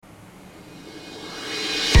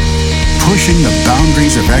Pushing the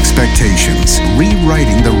boundaries of expectations,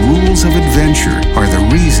 rewriting the rules of adventure are the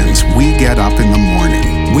reasons we get up in the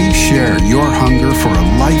morning. We share your hunger for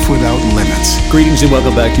a life without limits. Greetings and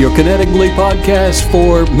welcome back to your Kinetically podcast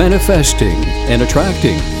for manifesting and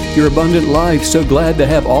attracting your abundant life. So glad to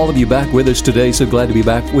have all of you back with us today. So glad to be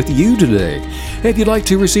back with you today. Hey, if you'd like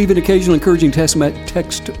to receive an occasional encouraging text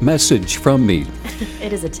message from me.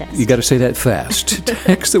 It is a test. You got to say that fast.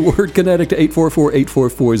 Text the word Kinetic to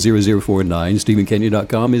 844-844-0049.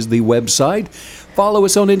 StephenCanyon.com is the website. Follow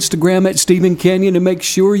us on Instagram at Stephen Canyon and make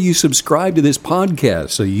sure you subscribe to this podcast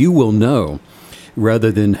so you will know.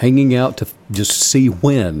 Rather than hanging out to just see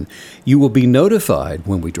when, you will be notified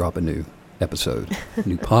when we drop a new episode,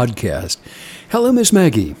 new podcast. Hello, Miss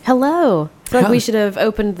Maggie. Hello. I feel like we should have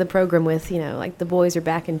opened the program with, like the boys are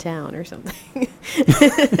back in town or something.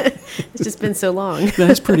 It's just been so long.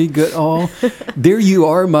 That's pretty good. Oh, there you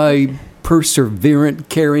are, my perseverant,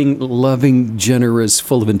 caring, loving, generous,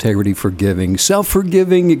 full of integrity, forgiving,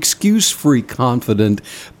 self-forgiving, excuse-free, confident,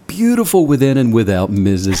 beautiful within and without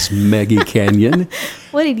Mrs. Maggie Canyon.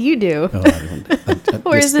 What did you do?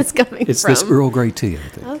 Where is this coming it's from? It's this Earl Grey tea, I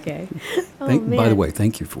think. Okay. Man. By the way,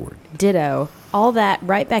 thank you for it. Ditto. All that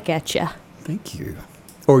right back at you. Thank you.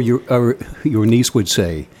 Or your niece would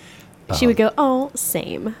say. She would go, oh,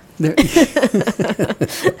 same. No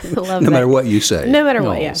Love matter what you say. No matter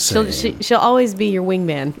what, yeah. Same. She'll always be your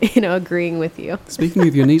wingman, agreeing with you. Speaking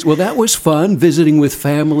of your niece, well, that was fun, visiting with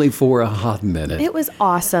family for a hot minute. It was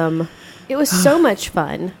awesome. It was so much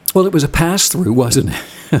fun. Well, it was a pass-through, wasn't it?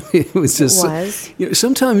 It was just. It was.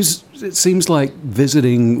 Sometimes it seems like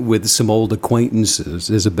visiting with some old acquaintances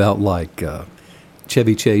is about like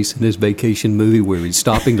Chevy Chase in his vacation movie where he's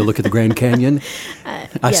stopping to look at the Grand Canyon.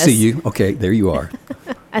 I see you. Okay, there you are.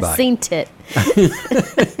 I seen it.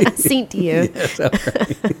 I seen you. Yes, all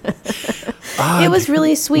right. It was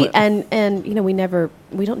really sweet, and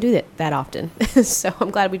we don't do that often. So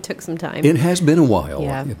I'm glad we took some time. It has been a while.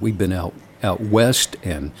 Yeah. We've been out west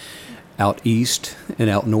and out east and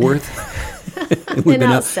out north. We've been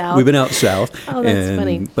out south. We've been out south. Oh, that's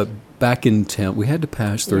funny. But back in town, we had to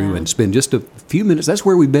pass through and spend just a few minutes. That's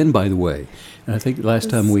where we've been, by the way. And I think last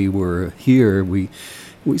time we were here, we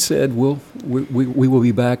said we will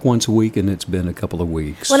be back once a week, and it's been a couple of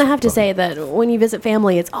weeks. Well, I have to say that when you visit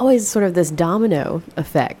family, it's always sort of this domino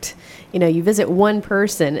effect. You visit one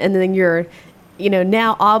person, and then you're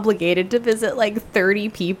now obligated to visit like 30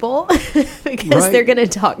 people because they're going to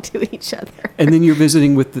talk to each other. And then you're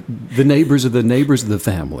visiting with the neighbors of the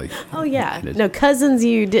family. Oh, yeah. No, cousins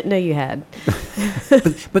you didn't know you had.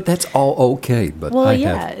 but that's all okay. But well, I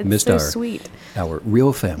yeah, have missed sweet. Our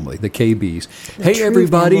real family, the KBs. The hey,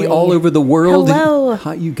 everybody family. All over the world. Hello.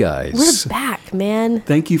 Hi, you guys. We're back, man.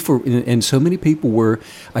 Thank you and so many people were,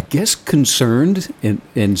 I guess, concerned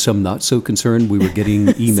and some not so concerned. We were getting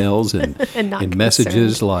emails and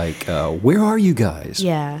messages like, where are you guys?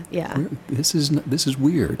 Yeah. This is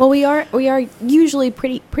weird. Well, we are usually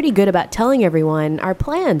pretty good about telling everyone our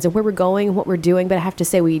plans and where we're going and what we're doing, but I have to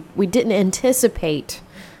say we didn't anticipate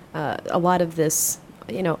a lot of this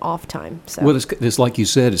off time. So. Well, it's like you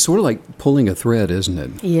said, it's sort of like pulling a thread, isn't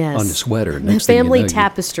it? Yes. On the sweater. The family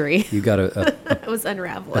tapestry. You got it was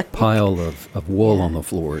unraveling. A pile of wool on the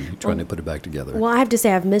floor and trying to put it back together. Well, I have to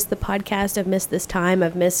say I've missed the podcast. I've missed this time.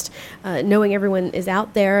 I've missed knowing everyone is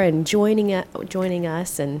out there and joining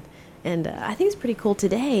us. And I think it's pretty cool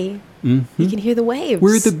today. Mm-hmm. You can hear the waves.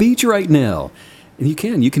 We're at the beach right now. And you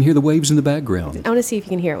can hear the waves in the background. I want to see if you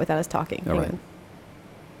can hear it without us talking. All right.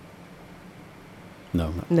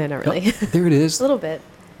 No, not really. Oh, there it is. A little bit.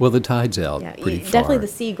 Well, the tide's out pretty far. Definitely the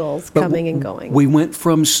seagulls coming and going. We went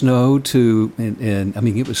from snow to, and I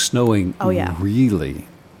mean, it was snowing really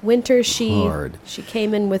winter, hard. She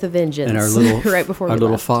came in with a vengeance. And our little, right before our we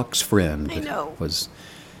little left. fox friend I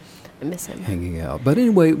miss him. Hanging out. But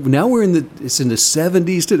anyway, now it's in the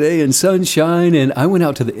 70s today and sunshine, and I went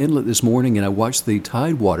out to the inlet this morning and I watched the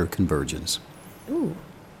tidewater convergence. Ooh,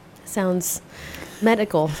 sounds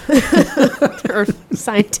medical or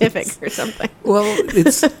scientific or something. Well,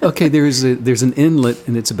 it's okay. There's an inlet,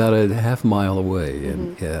 and it's about a half mile away,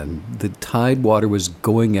 and the tide water was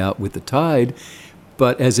going out with the tide.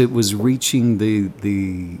 But as it was reaching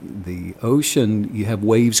the ocean, you have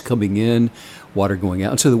waves coming in, water going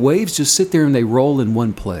out. And so the waves just sit there and they roll in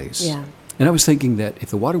one place. Yeah. And I was thinking that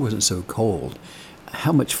if the water wasn't so cold,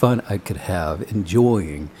 how much fun I could have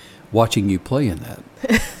enjoying watching you play in that.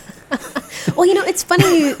 Well, it's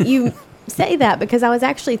funny you say that because I was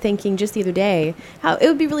actually thinking just the other day how it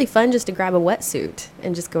would be really fun just to grab a wetsuit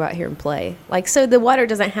and just go out here and play. Like, so the water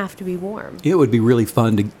doesn't have to be warm. It would be really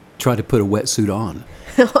fun try to put a wetsuit on.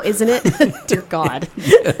 Oh, isn't it? Dear God.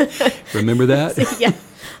 Remember that? Yeah.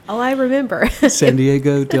 Oh, I remember. San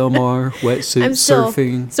Diego, Del Mar, wetsuit, I'm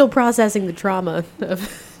surfing. still processing the trauma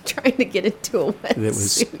of trying to get into a wetsuit. It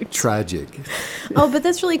was tragic. Oh, but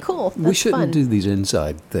that's really cool. That's We shouldn't fun. do these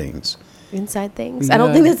inside things. Inside things? I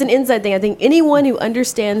don't think that's an inside thing. I think anyone who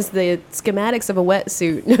understands the schematics of a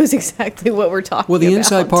wetsuit knows exactly what we're talking about. Well, the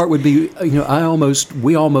inside part would be,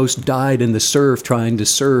 we almost died in the surf trying to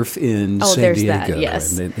surf in San there's Diego. that,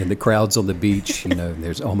 yes. And the crowds on the beach,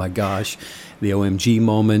 there's, oh my gosh, the OMG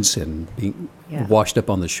moments and being Yeah. washed up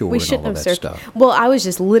on the shore We and shouldn't all have of that surfed. stuff. Well, I was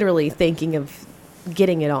just literally thinking of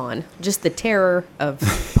getting it on. Just the terror of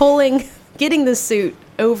pulling, getting the suit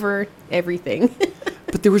over everything.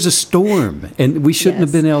 But there was a storm, and we shouldn't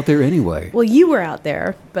have Yes. been out there anyway. Well, you were out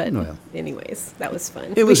there, but Well. anyways, that was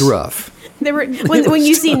fun. It was rough. There were when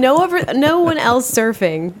you see no one else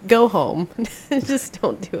surfing, go home. Just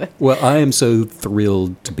don't do it. Well, I am so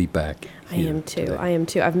thrilled to be back. I here am too. today. I am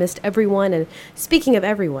too. I've missed everyone. And speaking of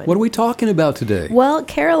everyone, What are we talking about today? well,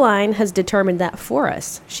 Caroline has determined that for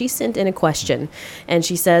us. She sent in a question, and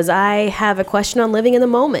she says, I have a question on living in the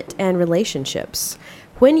moment and relationships.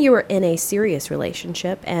 When you are in a serious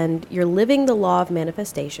relationship and you're living the law of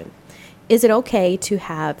manifestation, is it okay to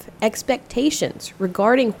have expectations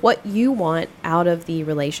regarding what you want out of the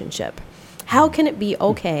relationship? How can it be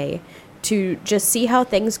okay to just see how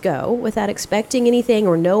things go without expecting anything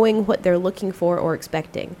or knowing what they're looking for or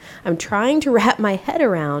expecting? I'm trying to wrap my head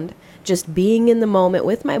around just being in the moment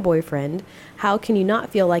with my boyfriend. How can you not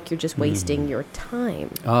feel like you're just wasting your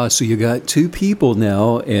time? So you got two people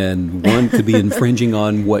now, and one could be infringing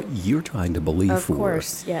on what you're trying to believe Of for.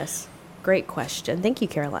 course, yes. Great question. Thank you,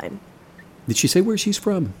 Caroline. Did she say where she's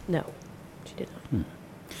from? No, she did not.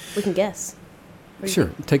 We can guess. What do you Sure,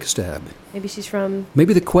 think? take a stab. Maybe she's from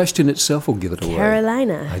Maybe the question itself will give it away.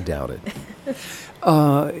 Carolina. I doubt it.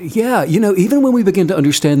 Yeah, even when we begin to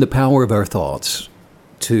understand the power of our thoughts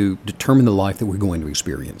to determine the life that we're going to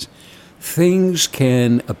experience, things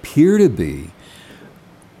can appear to be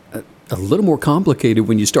a little more complicated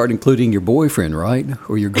when you start including your boyfriend, right?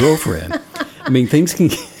 Or your girlfriend. I mean, things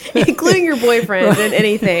can... Including your boyfriend and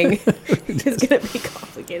anything is going to be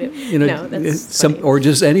complicated. No, that's funny. or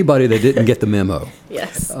just anybody that didn't get the memo.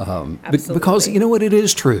 Yes, Because absolutely. you know what, it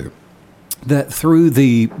is true that through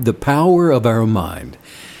the power of our mind,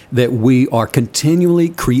 that we are continually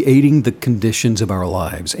creating the conditions of our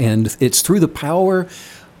lives. And it's through the power,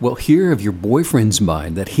 well, here of your boyfriend's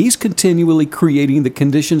mind, that he's continually creating the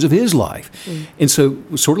conditions of his life. And so,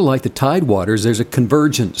 sort of like the tide waters, there's a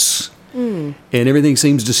convergence. And everything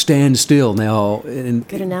seems to stand still. Now,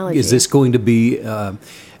 Good analogy. is this going to be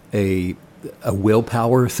a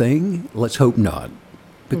willpower thing? Let's hope not.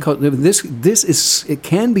 Because it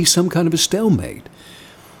can be some kind of a stalemate.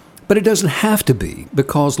 But it doesn't have to be,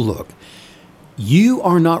 because look, you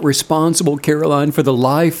are not responsible, Caroline, for the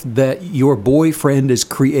life that your boyfriend is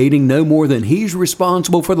creating no more than he's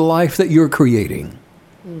responsible for the life that you're creating.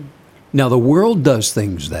 Now, the world does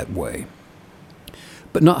things that way,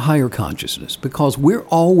 but not higher consciousness, because we're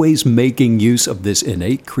always making use of this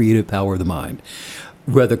innate creative power of the mind,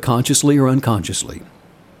 whether consciously or unconsciously.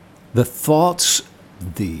 The thoughts,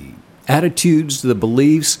 the attitudes, the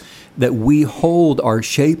beliefs that we hold are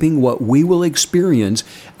shaping what we will experience.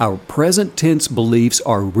 Our present tense beliefs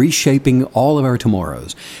are reshaping all of our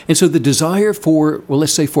tomorrows. And so the desire for, well,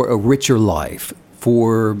 let's say for a richer life,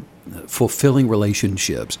 for fulfilling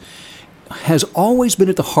relationships, has always been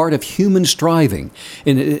at the heart of human striving.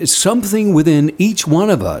 And it's something within each one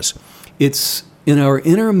of us. It's in our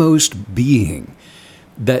innermost being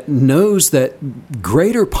that knows that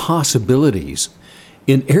greater possibilities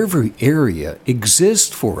in every area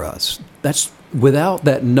exist for us. That's without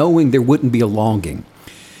that knowing, there wouldn't be a longing.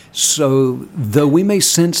 So though we may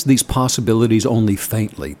sense these possibilities only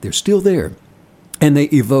faintly, they're still there. And they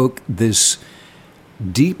evoke this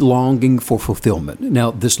deep longing for fulfillment. Now,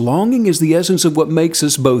 this longing is the essence of what makes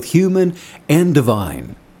us both human and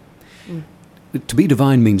divine. To be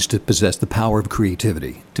divine means to possess the power of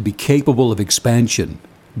creativity, to be capable of expansion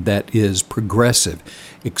that is progressive,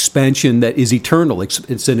 expansion that is eternal.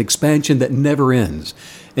 It's an expansion that never ends,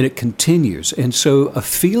 and it continues. And so a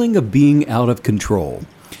feeling of being out of control,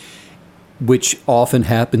 which often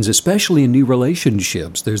happens, especially in new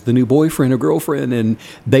relationships. There's the new boyfriend or girlfriend, and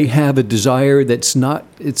they have a desire it's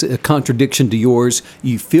a contradiction to yours.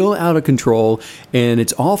 You feel out of control, and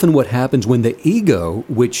it's often what happens when the ego,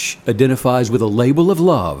 which identifies with a label of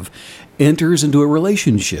love, enters into a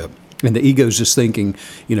relationship. And the ego's just thinking,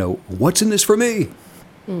 what's in this for me?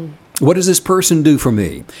 What does this person do for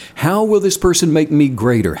me? How will this person make me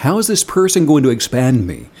greater? How is this person going to expand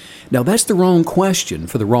me? Now, that's the wrong question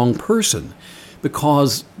for the wrong person,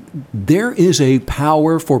 because there is a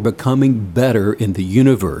power for becoming better in the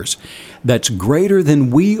universe that's greater than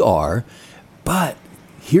we are. But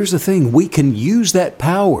here's the thing, we can use that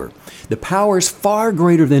power. The power is far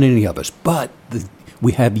greater than any of us, but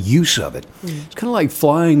we have use of it. It's kind of like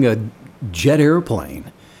flying a jet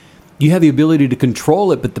airplane. You have the ability to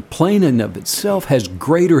control it, but the plane in of itself has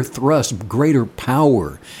greater thrust, greater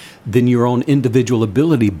power than your own individual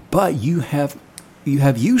ability, but you have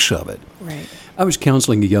use of it. Right. I was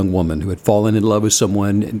counseling a young woman who had fallen in love with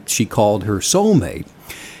someone, and she called her soulmate.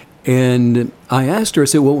 And I asked her, I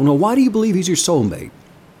said, well, why do you believe he's your soulmate?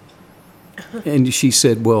 And she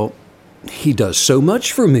said, well, he does so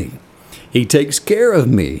much for me. He takes care of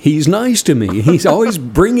me. He's nice to me. He's always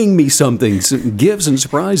bringing me something, some gifts and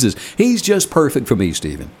surprises. He's just perfect for me,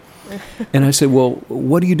 Stephen. And I said, well,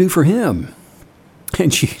 what do you do for him?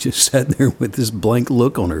 And she just sat there with this blank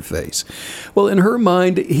look on her face. Well, in her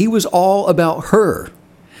mind, he was all about her.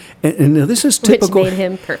 And now this is typical. Which made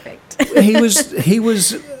him perfect. He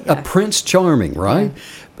was a Prince Charming, right?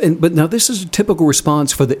 Yeah. But now this is a typical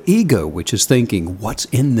response for the ego, which is thinking, what's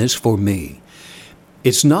in this for me?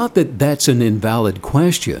 It's not that that's an invalid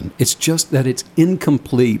question. It's just that it's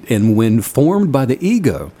incomplete. And when formed by the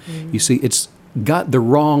ego, you see, it's got the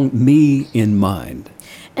wrong me in mind.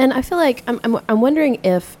 And I feel like I'm wondering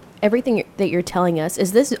if everything that you're telling us,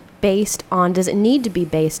 is this based on, does it need to be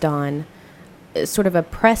based on sort of a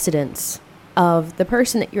precedence of the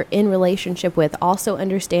person that you're in relationship with also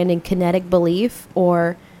understanding kinetic belief,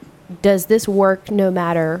 or does this work no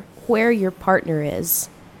matter where your partner is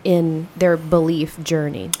in their belief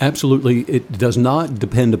journey? Absolutely. It does not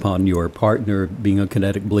depend upon your partner being a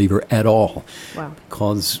kinetic believer at all. Wow.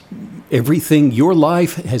 Because everything, your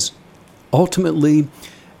life has ultimately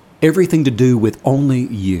everything to do with only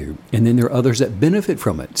you. And then there are others that benefit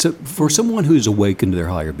from it. So for someone who's awakened to their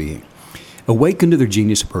higher being, awakened to their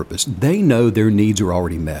genius of purpose, they know their needs are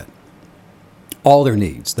already met. All their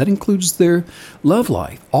needs. That includes their love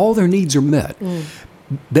life. All their needs are met.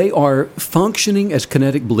 They are functioning as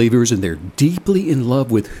kinetic believers, and they're deeply in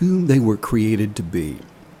love with whom they were created to be.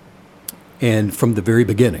 And from the very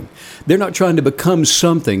beginning, they're not trying to become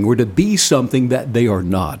something or to be something that they are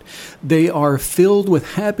not. They are filled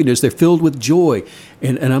with happiness. They're filled with joy.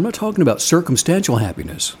 And I'm not talking about circumstantial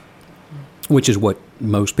happiness, which is what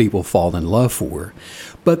most people fall in love for.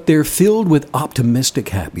 But they're filled with optimistic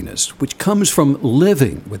happiness, which comes from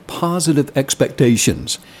living with positive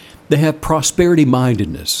expectations. They have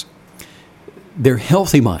prosperity-mindedness. They're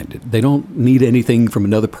healthy-minded. They don't need anything from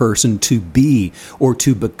another person to be or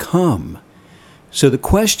to become. So the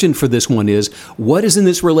question for this one is, what is in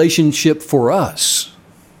this relationship for us?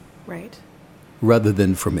 Right. Rather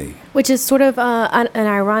than for me. Which is sort of an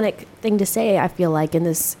ironic thing to say, I feel like, in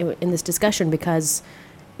this discussion, because,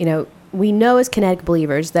 we know as kinetic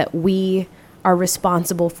believers that we are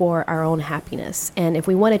responsible for our own happiness. And if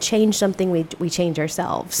we want to change something, we change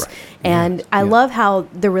ourselves. Right. And I love how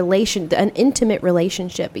an intimate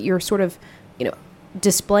relationship, you're sort of,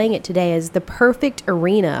 displaying it today as the perfect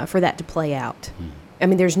arena for that to play out. I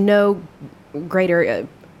mean, there's no greater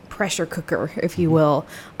pressure cooker, if you will,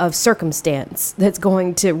 of circumstance that's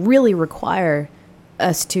going to really require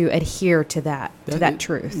us to adhere to that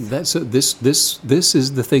truth. This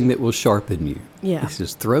is the thing that will sharpen you. Yeah. It's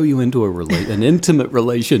just throw you into an intimate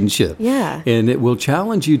relationship. Yeah. And it will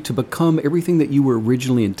challenge you to become everything that you were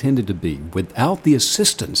originally intended to be, without the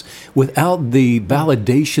assistance, without the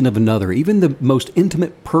validation of another. Even the most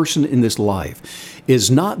intimate person in this life is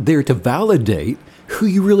not there to validate who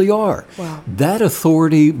you really are. Wow. That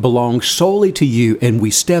authority belongs solely to you, and we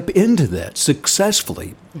step into that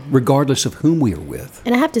successfully, regardless of whom we are with.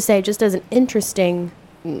 And I have to say, just as an interesting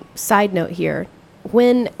side note here,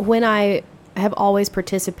 when I have always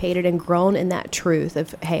participated and grown in that truth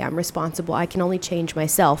of, hey, I'm responsible, I can only change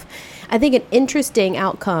myself, I think an interesting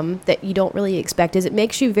outcome that you don't really expect is it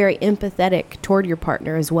makes you very empathetic toward your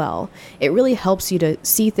partner as well. It really helps you to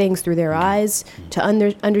see things through their eyes, to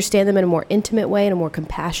understand them in a more intimate way, in a more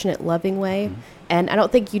compassionate, loving way. And I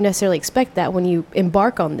don't think you necessarily expect that when you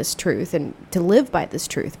embark on this truth and to live by this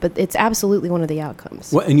truth, but it's absolutely one of the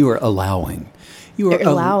outcomes. Well, and you are allowing. You are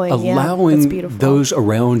allowing those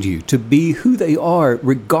around you to be who they are,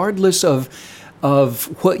 regardless of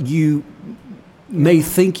what you may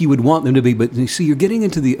think you would want them to be. But you see, you're getting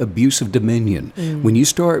into the abuse of dominion when you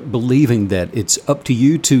start believing that it's up to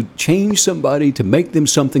you to change somebody, to make them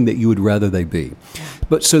something that you would rather they be.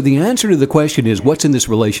 But so the answer to the question is, what's in this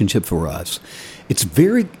relationship for us? It's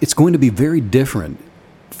going to be very different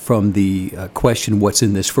from the question, what's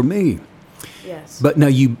in this for me? Yes. But now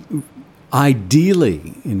you,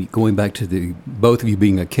 ideally, and going back to the both of you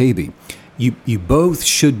being a KB, you both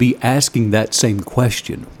should be asking that same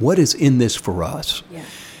question. What is in this for us? Yeah.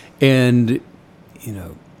 And,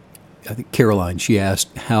 I think Caroline, she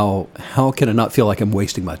asked, how can I not feel like I'm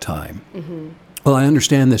wasting my time? Mm-hmm. Well, I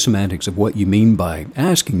understand the semantics of what you mean by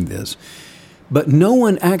asking this, but no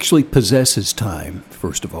one actually possesses time,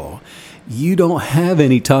 first of all. You don't have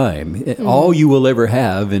any time. Mm-hmm. All you will ever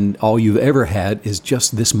have and all you've ever had is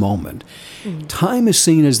just this moment. Mm-hmm. Time is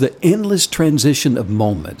seen as the endless transition of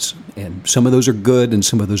moments, and some of those are good and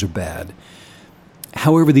some of those are bad.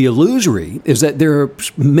 However, the illusory is that there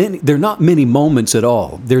are not many moments at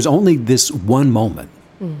all. There's only this one moment.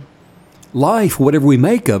 Mm. Life, whatever we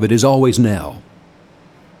make of it, is always now.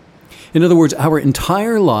 In other words, our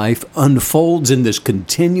entire life unfolds in this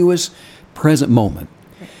continuous present moment.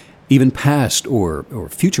 Even past or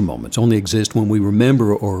future moments only exist when we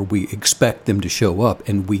remember or we expect them to show up.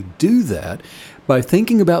 And we do that by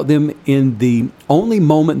thinking about them in the only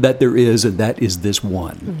moment that there is, and that is this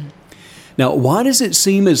one. Mm-hmm. Now, why does it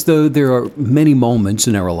seem as though there are many moments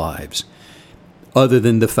in our lives, other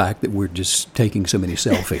than the fact that we're just taking so many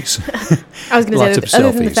selfies? I was going to say,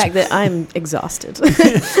 other than the selfies. fact that I'm exhausted.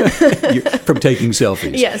 From taking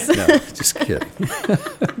selfies. Yes. No, just kidding.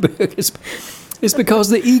 It's because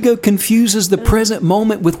the ego confuses the present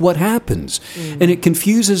moment with what happens, and it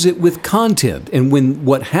confuses it with content. And when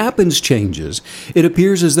what happens changes, it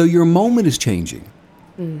appears as though your moment is changing.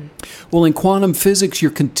 Well, in quantum physics,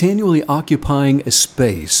 you're continually occupying a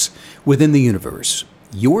space within the universe,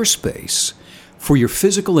 your space, for your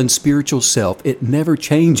physical and spiritual self. It never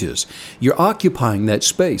changes. You're occupying that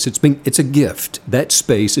space. It's a gift. That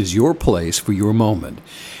space is your place for your moment.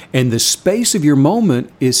 And the space of your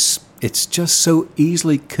moment it's just so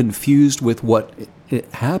easily confused with what it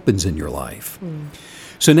happens in your life.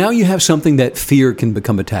 So now you have something that fear can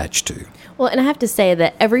become attached to. Well, and I have to say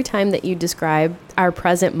that every time that you describe our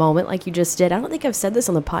present moment, like you just did, I don't think I've said this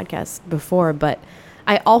on the podcast before, but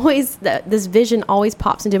this vision always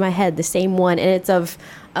pops into my head, the same one, and it's of,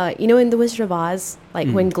 in The Wizard of Oz, like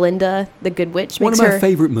when Glinda, the Good Witch, makes one of my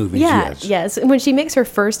favorite movies. Yes. And when she makes her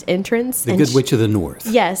first entrance, the Good Witch of the North.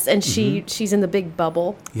 Yes, and she's in the big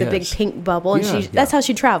bubble, the big pink bubble, and that's how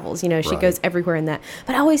she travels. She goes everywhere in that.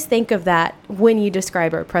 But I always think of that when you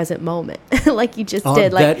describe our present moment, like you just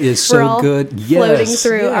did. Like that is we're so all good. Floating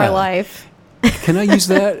through our life. Can I use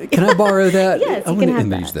that? Can I borrow that? Yes, I you can want have to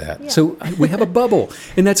that. use that. Yeah. So we have a bubble,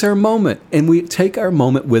 and that's our moment, and we take our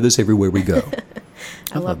moment with us everywhere we go.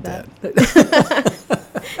 I love that.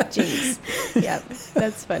 Jinx. Yeah,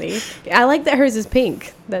 that's funny. I like that hers is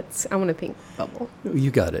pink. I want a pink bubble.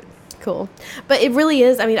 You got it. Cool. But it really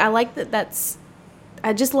is. I mean, I like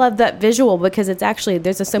I just love that visual because it's actually,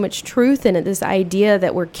 there's so much truth in it, this idea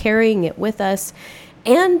that we're carrying it with us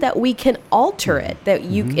and that we can alter it, that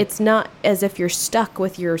it's not as if you're stuck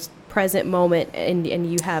with your present moment and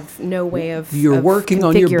you have no way of You're working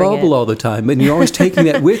on your bubble all the time, and you're always taking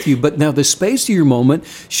that with you. But now the space of your moment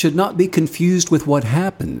should not be confused with what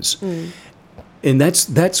happens. And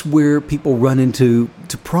that's where people run into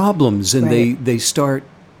problems, and they start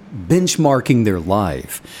benchmarking their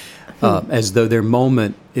life as though their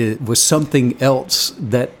moment was something else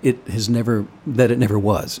that it never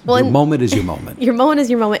was. Well, your moment is your moment. Your moment is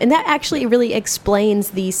your moment, and that actually really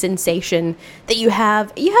explains the sensation that you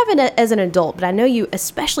have. You have it as an adult, but I know you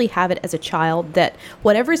especially have it as a child. That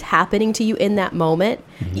whatever's happening to you in that moment,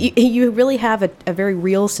 you really have a very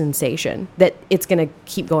real sensation that it's going to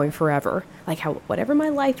keep going forever. Like how whatever my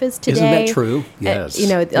life is today. Isn't that true? Yes.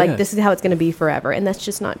 This is how it's going to be forever, and that's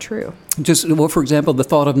just not true. For example, the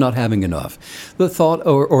thought of not having enough, the thought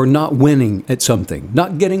or not winning at something,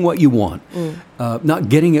 not getting what you want, not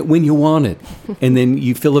getting it when you want it, and then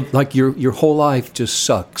you feel like your whole life just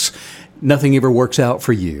sucks. Nothing ever works out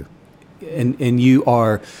for you, and you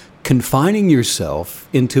are confining yourself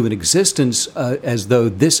into an existence as though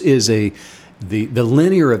this is the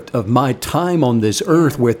linear of my time on this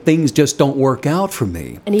earth where things just don't work out for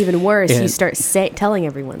me. And even worse, you start telling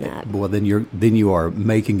everyone that. Well, then you are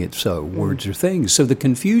making it so. Words are things. So the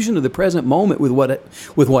confusion of the present moment with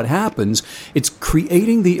what happens, it's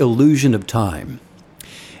creating the illusion of time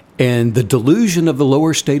and the delusion of the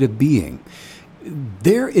lower state of being.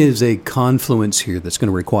 There is a confluence here that's going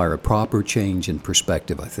to require a proper change in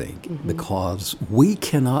perspective, I think, because we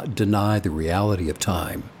cannot deny the reality of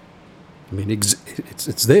time. I mean,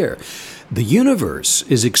 it's there. The universe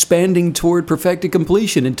is expanding toward perfected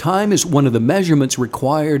completion, and time is one of the measurements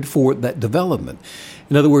required for that development.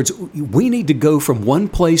 In other words, we need to go from one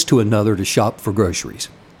place to another to shop for groceries.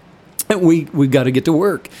 we got to get to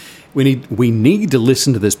work. We need to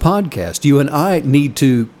listen to this podcast. You and I need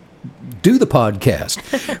to do the podcast.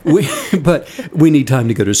 But we need time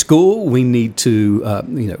to go to school. We need to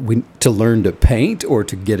to learn to paint or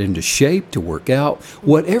to get into shape, to work out.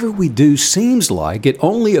 Whatever we do seems like it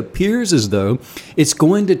only appears as though it's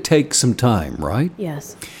going to take some time, right?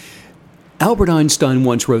 Yes. Albert Einstein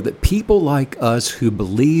once wrote that people like us who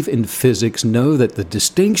believe in physics know that the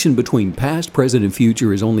distinction between past, present, and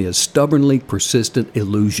future is only a stubbornly persistent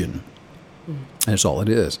illusion. That's all it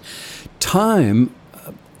is. Time,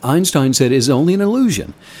 Einstein said, is only an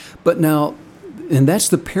illusion. But now, and that's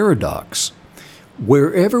the paradox,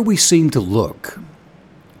 wherever we seem to look,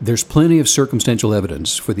 there's plenty of circumstantial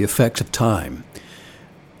evidence for the effects of time.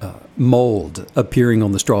 Mold appearing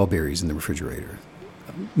on the strawberries in the refrigerator.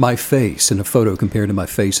 My face in a photo compared to my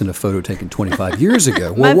face in a photo taken 25 years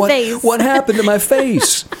ago. Well, what happened to my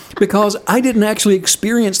face? Because I didn't actually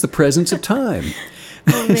experience the presence of time.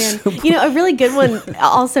 Oh, man. A really good one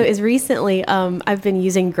also is recently I've been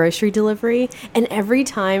using grocery delivery, and every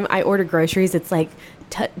time I order groceries, it's like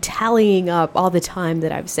tallying up all the time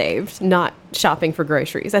that I've saved not shopping for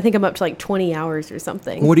groceries. I think I'm up to like 20 hours or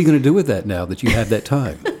something. What are you going to do with that now that you have that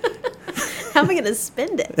time? How am I going to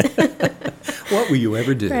spend it? What will you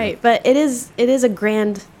ever do? Right, but it is a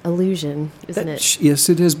grand illusion, isn't it? Yes,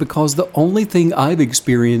 it is, because the only thing I've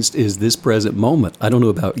experienced is this present moment. I don't know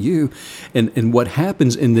about you, and what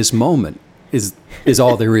happens in this moment is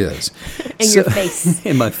all there is. Your face.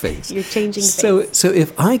 In my face. You're changing face. So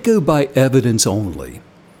if I go by evidence only,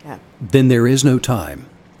 then there is no time,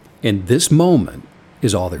 and this moment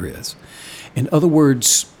is all there is. In other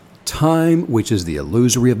words, time, which is the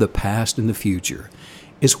illusory of the past and the future,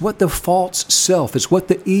 is what the false self, is what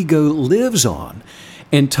the ego lives on.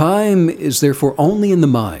 And time is therefore only in the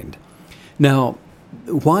mind. Now,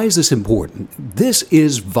 why is this important? This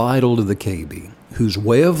is vital to the KB, whose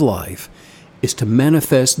way of life is to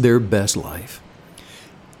manifest their best life.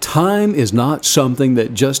 Time is not something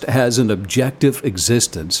that just has an objective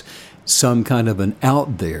existence, some kind of an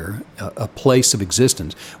out there, a place of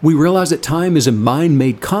existence. We realize that time is a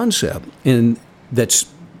mind-made concept, and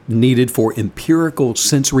that's needed for empirical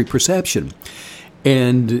sensory perception.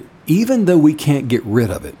 And even though we can't get rid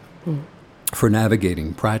of it for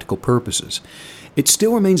navigating practical purposes, it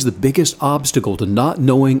still remains the biggest obstacle to not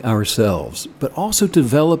knowing ourselves, but also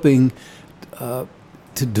developing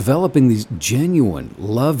these genuine,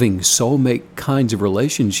 loving, soulmate kinds of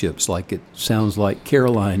relationships, like it sounds like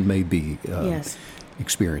Caroline may be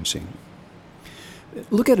experiencing.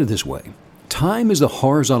 Look at it this way. Time is the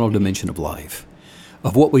horizontal dimension of life,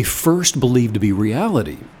 of what we first believe to be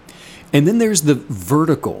reality. And then there's this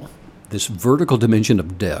vertical dimension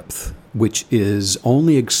of depth, which is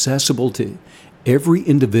only accessible to every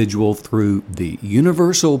individual through the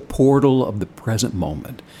universal portal of the present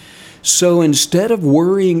moment. So instead of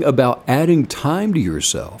worrying about adding time to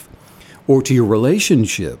yourself or to your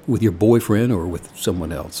relationship with your boyfriend or with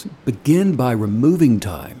someone else, begin by removing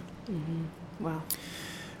time. Mm-hmm. Wow.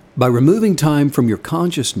 By removing time from your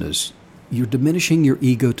consciousness, you're diminishing your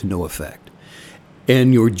ego to no effect.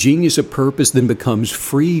 And your genius of purpose then becomes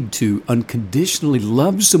freed to unconditionally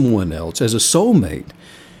love someone else as a soulmate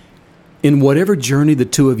in whatever journey the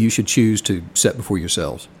two of you should choose to set before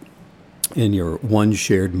yourselves in your one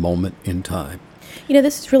shared moment in time.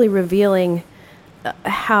 This is really revealing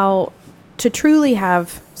how to truly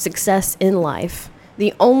have success in life,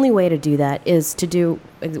 the only way to do that is to do,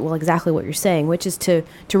 exactly what you're saying, which is to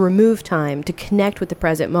remove time, to connect with the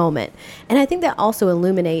present moment. And I think that also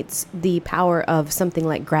illuminates the power of something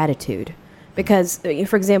like gratitude. Because,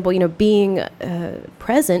 for example, being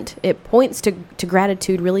present, it points to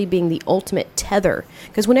gratitude really being the ultimate tether.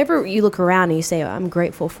 Because whenever you look around and you say, I'm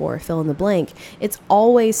grateful for fill in the blank, it's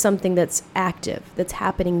always something that's active, that's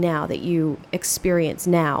happening now, that you experience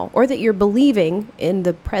now, or that you're believing in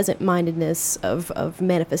the present-mindedness of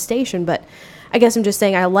manifestation. But I guess I'm just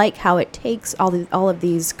saying I like how it takes all of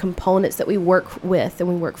these components that we work with and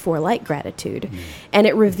we work for, like gratitude, and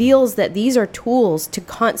it reveals that these are tools to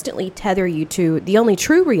constantly tether you to the only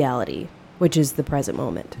true reality, which is the present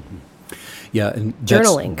moment. Yeah, and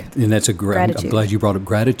journaling. And that's gratitude. I'm glad you brought up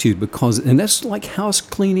gratitude, and that's like house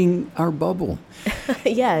cleaning our bubble.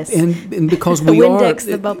 Yes. And because the we Windex,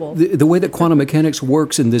 the bubble. The way that quantum mechanics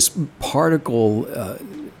works in this particle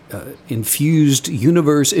infused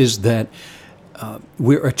universe is that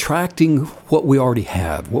we're attracting what we already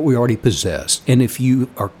have, what we already possess. And if you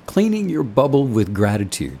are cleaning your bubble with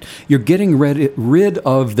gratitude, you're getting rid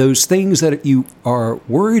of those things that you are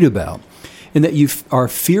worried about. and that you are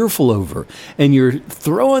fearful over, and you're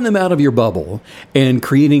throwing them out of your bubble and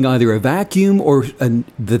creating either a vacuum or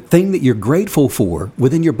the thing that you're grateful for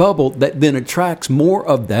within your bubble that then attracts more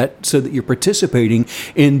of that, so that you're participating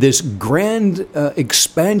in this grand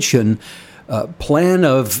expansion plan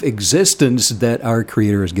of existence that our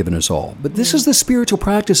Creator has given us all. But this is the spiritual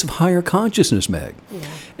practice of higher consciousness, Meg,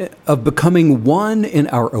 of becoming one in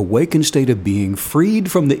our awakened state of being,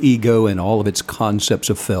 freed from the ego and all of its concepts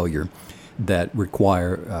of failure that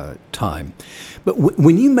require time. But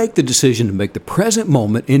when you make the decision to make the present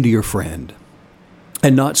moment into your friend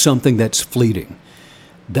and not something that's fleeting,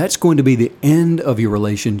 that's going to be the end of your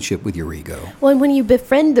relationship with your ego. Well, and when you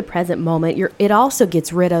befriend the present moment, it also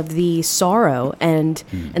gets rid of the sorrow and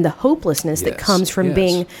the hopelessness that comes from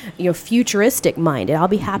being, futuristic minded. I'll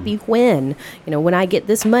be happy when I get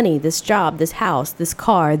this money, this job, this house, this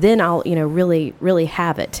car, then I'll, really, really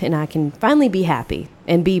have it, and I can finally be happy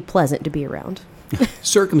and be pleasant to be around.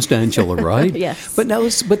 Circumstantial, right? Yes. But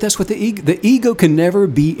that's what the ego can never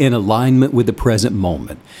be in alignment with the present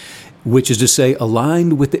moment, which is to say,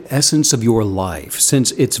 aligned with the essence of your life,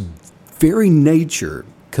 since its very nature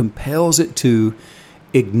compels it to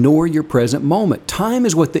ignore your present moment. Time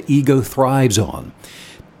is what the ego thrives on.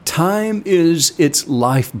 Time is its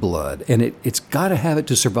lifeblood, and it's got to have it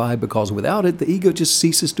to survive, because without it, the ego just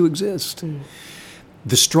ceases to exist.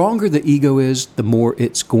 The stronger the ego is, the more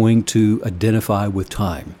it's going to identify with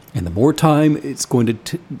time. And the more time it's going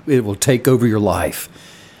to, it will take over your life.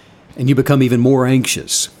 And you become even more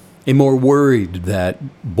anxious and more worried that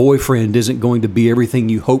boyfriend isn't going to be everything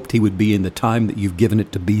you hoped he would be in the time that you've given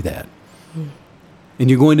it to be that. And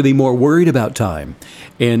you're going to be more worried about time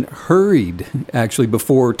and hurried, actually,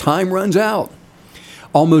 before time runs out.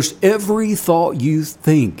 Almost every thought you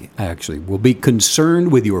think, actually, will be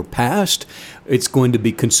concerned with your past. It's going to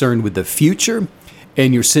be concerned with the future.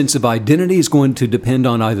 And your sense of identity is going to depend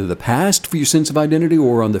on either the past for your sense of identity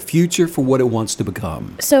or on the future for what it wants to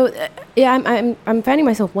become. So, I'm finding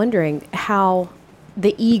myself wondering how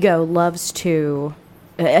the ego loves to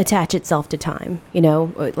attach itself to time,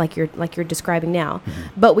 like you're describing now.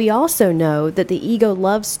 But we also know that the ego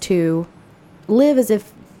loves to live as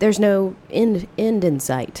if there's no end in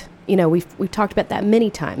sight. We've talked about that many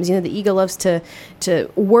times. The ego loves to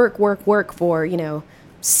work for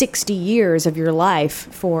 60 years of your life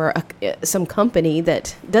for some company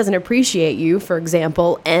that doesn't appreciate you, for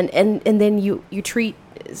example, and then you treat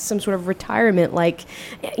some sort of retirement like,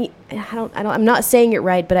 I'm not saying it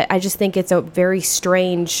right, but I just think it's a very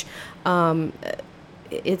strange,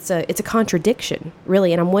 it's a contradiction,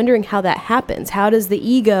 really. And I'm wondering how that happens. How does the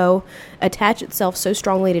ego attach itself so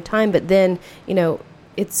strongly to time, but then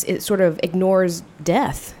it sort of ignores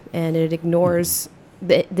death, and it ignores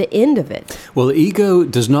the end of it? Well, the ego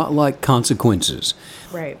does not like consequences.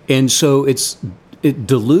 Right. And so it's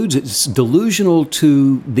delusional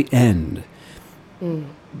to the end.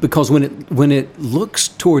 Because when it looks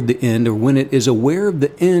toward the end, or when it is aware of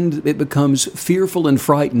the end, it becomes fearful and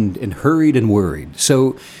frightened and hurried and worried.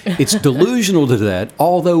 So it's delusional to that,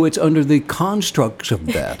 although it's under the constructs of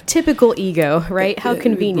that. Typical ego, right? How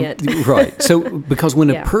convenient. Right. So because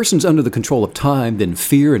when a person's under the control of time, then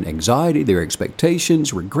fear and anxiety, their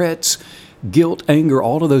expectations, regrets, guilt, anger,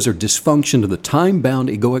 all of those are dysfunction to the time-bound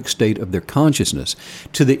egoic state of their consciousness.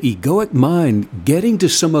 To the egoic mind, getting to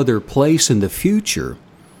some other place in the future,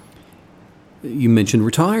 you mentioned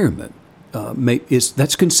retirement,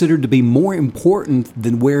 that's considered to be more important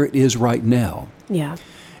than where it is right now. Yeah.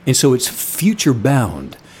 And so it's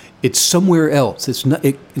future-bound. It's somewhere else.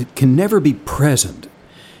 It can never be present.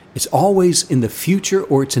 It's always in the future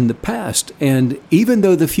or it's in the past. And even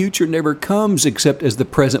though the future never comes except as the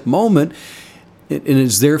present moment, and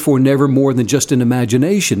is therefore never more than just an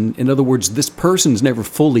imagination. In other words, this person's never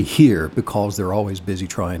fully here because they're always busy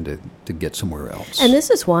trying to get somewhere else. And this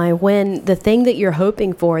is why when the thing that you're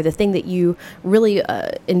hoping for, the thing that you really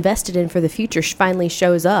invested in for the future finally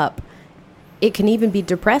shows up, it can even be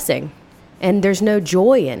depressing. And there's no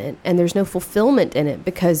joy in it, and there's no fulfillment in it,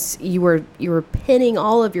 because you were pinning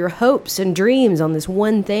all of your hopes and dreams on this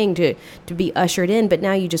one thing to be ushered in, but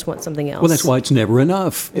now you just want something else. Well, that's why it's never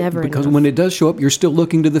enough. Because when it does show up, you're still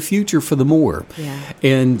looking to the future for the more. Yeah.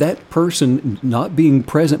 And that person not being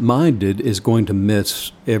present-minded is going to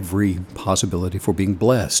miss every possibility for being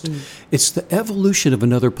blessed. It's the evolution of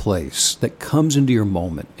another place that comes into your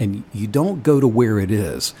moment, and you don't go to where it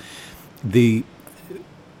is. The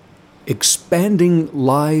expanding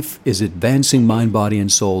life is advancing mind, body,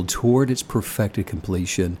 and soul toward its perfected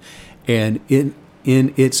completion and in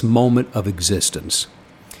its moment of existence.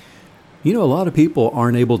 A lot of people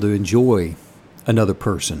aren't able to enjoy another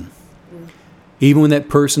person. Even when that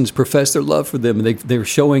person's professed their love for them and they're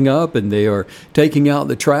showing up and they are taking out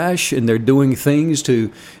the trash and they're doing things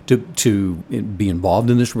to be involved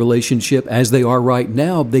in this relationship as they are right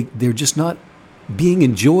now, they're just not being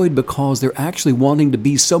enjoyed because they're actually wanting to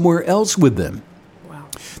be somewhere else with them. Wow.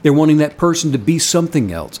 They're wanting that person to be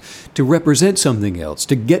something else, to represent something else,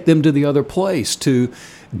 to get them to the other place, to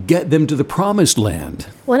get them to the promised land.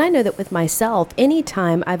 Well, and I know that with myself,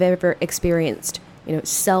 anytime I've ever experienced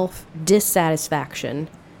self-dissatisfaction,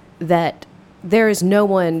 that there is no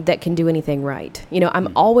one that can do anything right.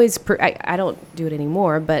 I'm always, I don't do it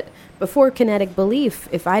anymore, but before Kinetic Belief,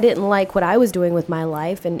 if I didn't like what I was doing with my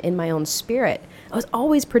life and in my own spirit, I was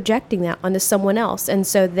always projecting that onto someone else. And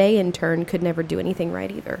so they, in turn, could never do anything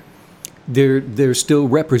right either. They're still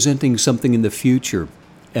representing something in the future.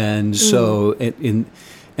 And so,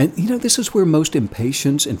 and this is where most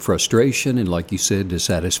impatience and frustration and, like you said,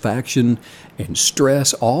 dissatisfaction and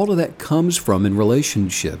stress, all of that comes from in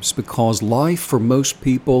relationships, because life for most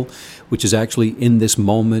people, which is actually in this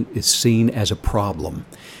moment, is seen as a problem.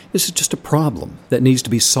 This is just a problem that needs to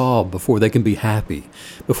be solved before they can be happy,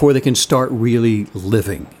 before they can start really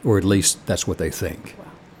living, or at least that's what they think. Wow.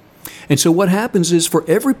 And so what happens is, for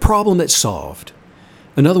every problem that's solved,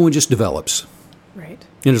 another one just develops. Right.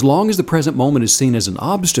 And as long as the present moment is seen as an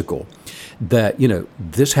obstacle, that,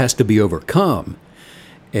 this has to be overcome.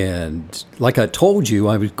 And like I told you,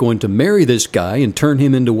 I was going to marry this guy and turn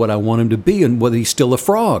him into what I want him to be, and whether he's still a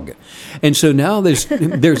frog. And so now there's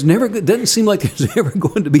never, doesn't seem like there's ever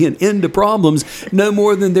going to be an end to problems, no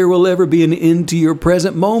more than there will ever be an end to your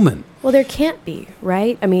present moment. Well, there can't be,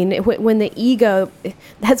 right? I mean, when the ego,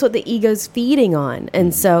 that's what the ego's feeding on.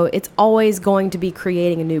 And so it's always going to be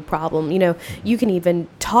creating a new problem. You can even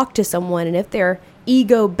talk to someone, and if they're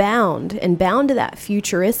ego bound and bound to that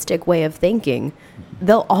futuristic way of thinking,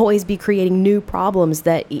 they'll always be creating new problems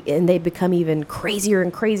and they become even crazier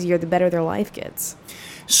and crazier the better their life gets.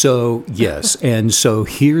 So, yes. And so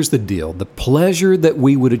here's the deal. The pleasure that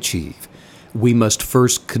we would achieve, we must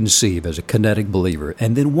first conceive as a kinetic believer.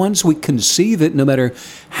 And then once we conceive it, no matter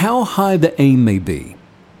how high the aim may be,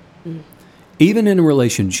 even in a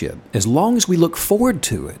relationship, as long as we look forward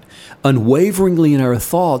to it, unwaveringly in our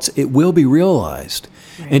thoughts, it will be realized.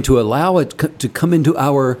 Right. And to allow it to come into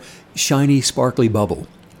our shiny, sparkly bubble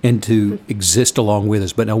and to exist along with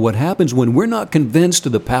us. But now what happens when we're not convinced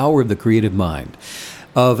of the power of the creative mind,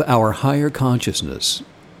 of our higher consciousness?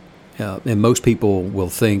 And most people will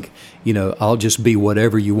think, I'll just be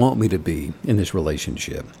whatever you want me to be in this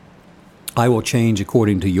relationship. I will change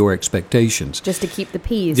according to your expectations. Just to keep the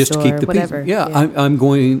peace, just to keep the whatever. Peace.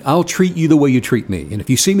 Yeah. I'll treat you the way you treat me. And if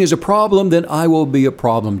you see me as a problem, then I will be a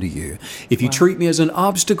problem to you. If you treat me as an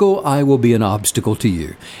obstacle, I will be an obstacle to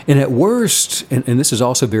you. And at worst, and this is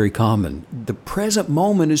also very common, the present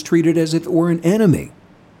moment is treated as if it were an enemy.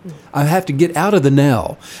 I have to get out of the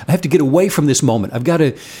now. I have to get away from this moment. I've got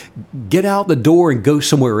to get out the door and go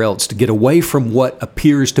somewhere else to get away from what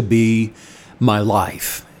appears to be my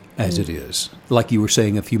life as it is. Like you were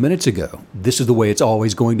saying a few minutes ago, this is the way it's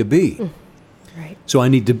always going to be. Right. So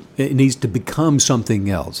it needs to become something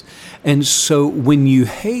else. And so when you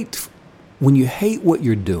hate what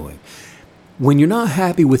you're doing, when you're not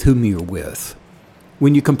happy with whom you're with,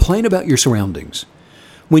 when you complain about your surroundings,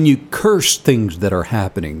 when you curse things that are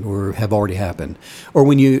happening or have already happened, or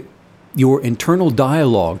when your internal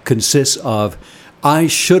dialogue consists of, I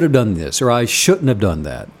should have done this, or I shouldn't have done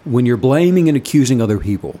that, when you're blaming and accusing other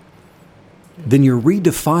people, then you're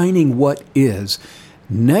redefining what is,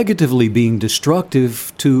 negatively being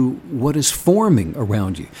destructive to what is forming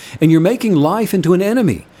around you. And you're making life into an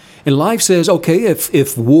enemy. And life says, okay,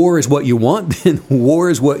 if war is what you want, then war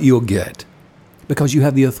is what you'll get, because you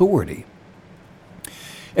have the authority.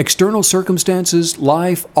 External circumstances,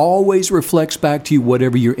 life always reflects back to you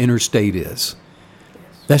whatever your inner state is.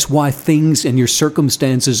 That's why things and your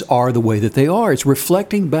circumstances are the way that they are. It's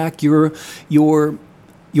reflecting back your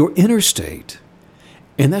inner state.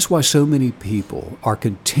 And that's why so many people are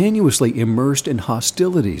continuously immersed in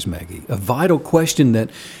hostilities, Maggie. A vital question that,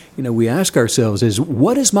 we ask ourselves is,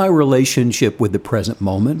 what is my relationship with the present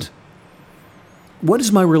moment? What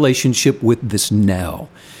is my relationship with this now?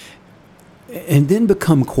 And then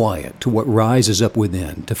become quiet to what rises up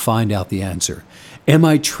within to find out the answer. Am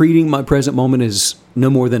I treating my present moment as no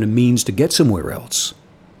more than a means to get somewhere else?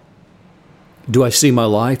 Do I see my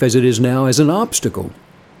life as it is now as an obstacle?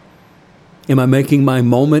 Am I making my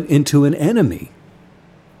moment into an enemy?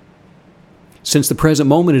 Since the present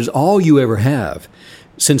moment is all you ever have,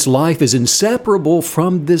 since life is inseparable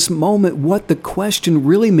from this moment, what the question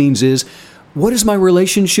really means is, what is my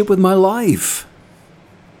relationship with my life?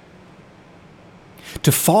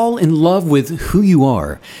 to fall in love with who you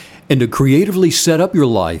are, and to creatively set up your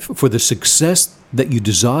life for the success that you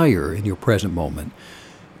desire in your present moment,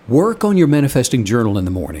 work on your manifesting journal in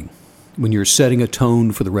the morning when you're setting a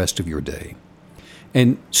tone for the rest of your day.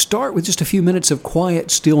 And start with just a few minutes of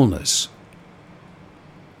quiet stillness.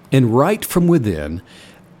 And write from within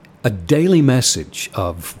a daily message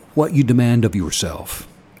of what you demand of yourself,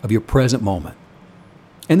 of your present moment.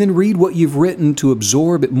 And then read what you've written to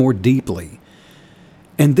absorb it more deeply.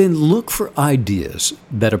 And then look for ideas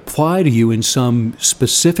that apply to you in some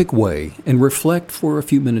specific way and reflect for a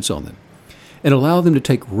few minutes on them. And allow them to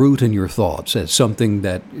take root in your thoughts as something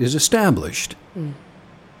that is established.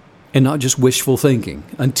 And not just wishful thinking,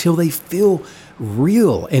 until they feel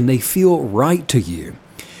real and they feel right to you.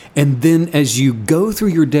 And then as you go through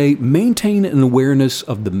your day, maintain an awareness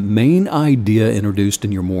of the main idea introduced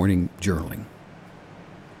in your morning journaling.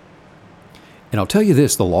 And I'll tell you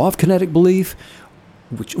this, the law of kinetic belief,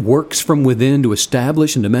 which works from within to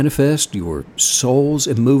establish and to manifest your soul's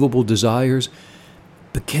immovable desires,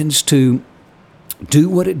 begins to do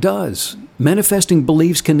what it does. Manifesting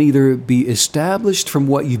beliefs can either be established from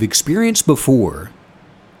what you've experienced before,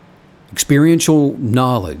 experiential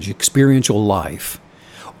knowledge, experiential life,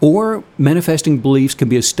 or manifesting beliefs can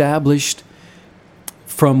be established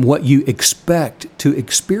from what you expect to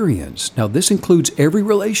experience. Now, this includes every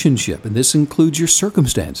relationship, and this includes your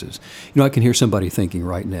circumstances. I can hear somebody thinking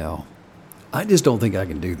right now, I just don't think I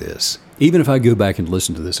can do this. Even if I go back and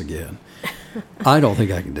listen to this again, I don't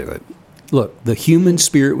think I can do it. Look, the human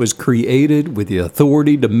spirit was created with the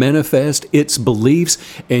authority to manifest its beliefs,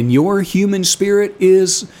 and your human spirit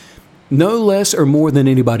is no less or more than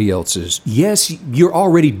anybody else's. Yes, you're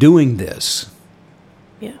already doing this.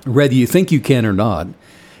 Yeah. Whether you think you can or not,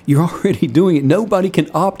 you're already doing it. Nobody can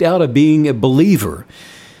opt out of being a believer.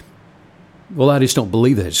 Well, I just don't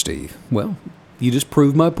believe that, Steve. Well, you just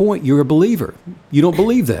proved my point. You're a believer. You don't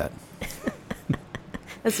believe that.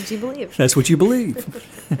 That's what you believe. That's what you believe.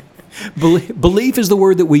 Belief is the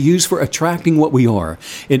word that we use for attracting what we are.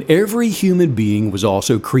 And every human being was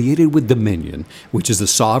also created with dominion, which is the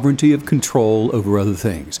sovereignty of control over other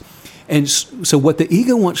things. And so what the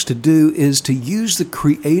ego wants to do is to use the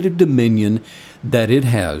creative dominion that it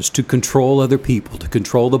has to control other people, to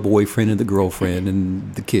control the boyfriend and the girlfriend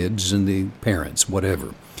and the kids and the parents,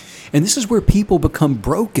 whatever. And this is where people become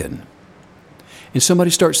broken. And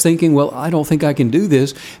somebody starts thinking, well, I don't think I can do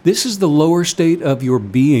this. This is the lower state of your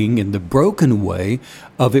being in the broken way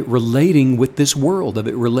of it relating with this world, of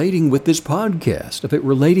it relating with this podcast, of it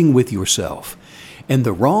relating with yourself. And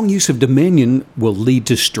the wrong use of dominion will lead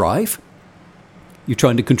to strife. You're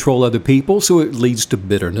trying to control other people, so it leads to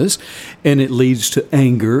bitterness, and it leads to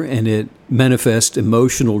anger, and it manifests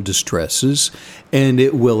emotional distresses, and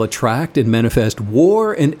it will attract and manifest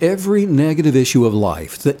war and every negative issue of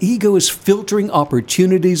life. The ego is filtering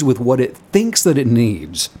opportunities with what it thinks that it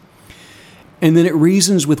needs, and then it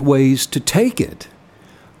reasons with ways to take it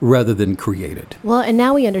rather than create it. Well, and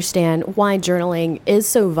now we understand why journaling is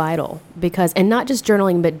so vital, because, and not just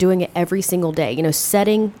journaling, but doing it every single day,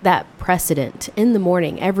 setting that precedent in the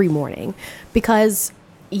morning, every morning, because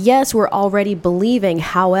yes, we're already believing,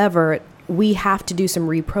 however, we have to do some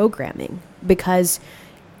reprogramming, because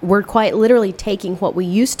we're quite literally taking what we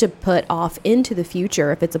used to put off into the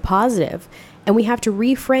future, if it's a positive, and we have to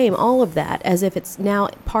reframe all of that as if it's now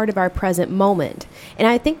part of our present moment. And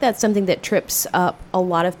I think that's something that trips up a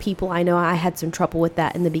lot of people. I know I had some trouble with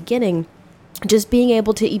that in the beginning. Just being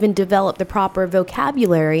able to even develop the proper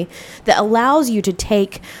vocabulary that allows you to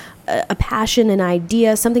take a passion, an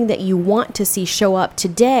idea, something that you want to see show up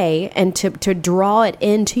today, and to draw it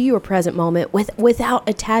into your present moment without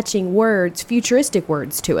attaching words, futuristic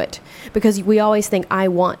words to it. Because we always think, I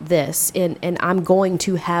want this, and I'm going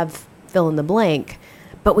to have fill in the blank.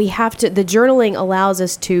 But we have to, the journaling allows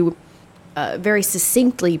us to very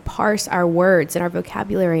succinctly parse our words and our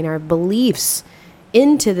vocabulary and our beliefs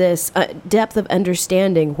into this depth of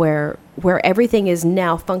understanding where everything is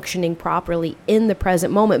now functioning properly in the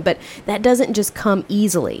present moment. But that doesn't just come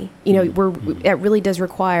easily. It really does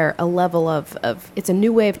require a level of it's a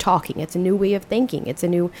new way of talking. It's a new way of thinking. It's a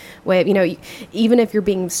new way of, even if you're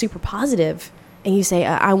being super positive and you say,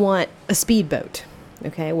 I want a speedboat.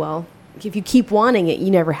 Okay, well, if you keep wanting it,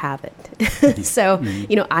 you never have it. So,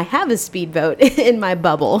 I have a speedboat in my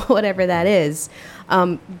bubble, whatever that is.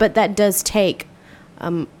 But that does take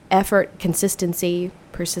effort, consistency,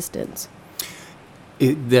 persistence.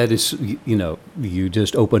 That is, you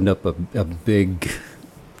just opened up a big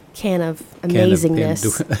can of amazingness.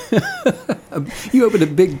 You opened a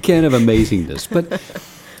big can of amazingness. But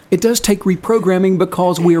It does take reprogramming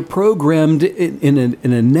because we are programmed in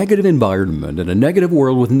a negative environment, in a negative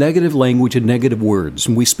world with negative language and negative words.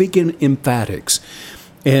 And we speak in emphatics.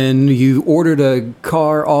 And you ordered a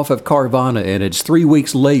car off of Carvana and it's 3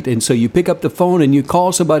 weeks late. And so you pick up the phone and you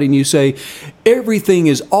call somebody and you say, everything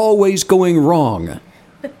is always going wrong.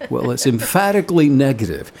 Well, it's emphatically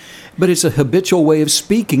negative. But it's a habitual way of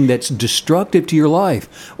speaking that's destructive to your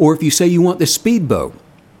life. Or if you say you want the speedboat.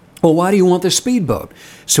 Well, why do you want the speedboat?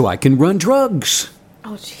 So I can run drugs. Oh,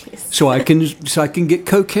 jeez. So I can get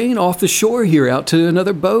cocaine off the shore here out to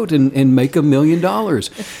another boat and make $1 million.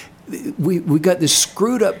 We got this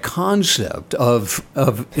screwed up concept of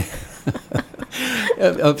many.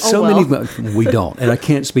 We don't, and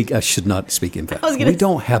I should not speak in fact. We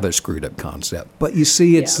don't have a screwed up concept, but you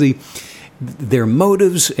see, it's their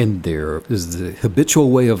motives and the habitual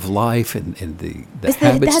way of life and the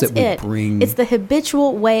habits that we bring. It's the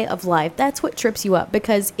habitual way of life. That's what trips you up,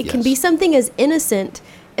 because it can be something as innocent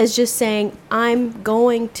as just saying, I'm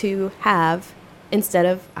going to have instead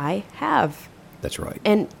of I have. That's right.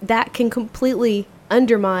 And that can completely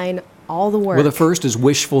undermine all the work. Well, the first is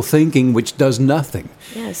wishful thinking, which does nothing.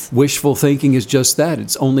 Yes. Wishful thinking is just that.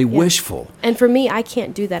 It's only wishful. And for me, I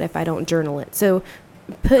can't do that if I don't journal it. So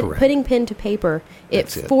putting pen to paper, it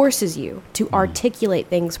forces you to articulate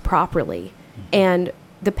things properly. And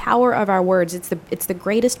the power of our words, it's the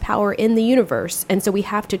greatest power in the universe. And so we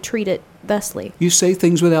have to treat it thusly. You say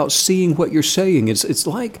things without seeing what you're saying. It's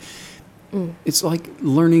like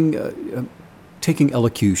learning, taking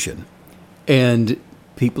elocution. And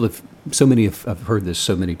people I've heard this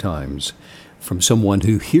so many times from someone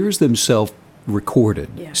who hears themselves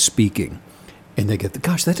recorded speaking. And they get,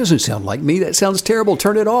 gosh, that doesn't sound like me. That sounds terrible.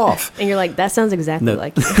 Turn it off. And you're like, that sounds exactly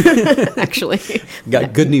like you. Actually.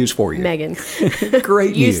 Got good news for you. Megan.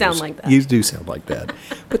 Great news. You sound like that. You do sound like that.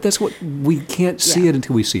 But that's what, we can't see it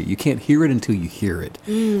until we see it. You can't hear it until you hear it.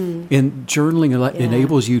 And journaling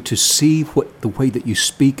enables you to see the way that you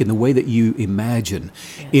speak and the way that you imagine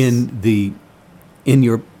in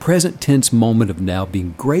your present tense moment of now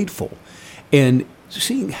being grateful. And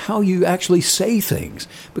seeing how you actually say things,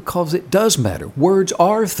 because it does matter. Words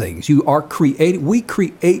are things. You are creating. We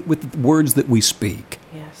create with the words that we speak.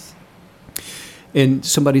 Yes. And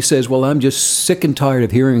somebody says, well, I'm just sick and tired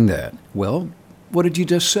of hearing that. Well, what did you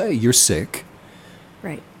just say? You're sick.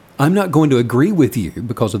 Right. I'm not going to agree with you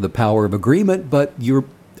because of the power of agreement, but you're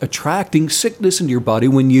attracting sickness into your body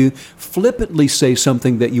when you flippantly say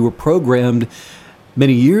something that you were programmed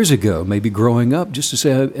many years ago, maybe growing up, just to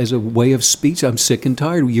say as a way of speech, I'm sick and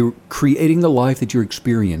tired. You're creating the life that you're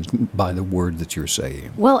experiencing by the word that you're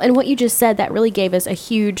saying. Well, and what you just said, that really gave us a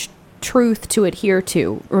huge truth to adhere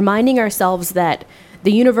to, reminding ourselves that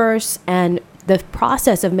the universe and the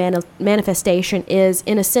process of manifestation is,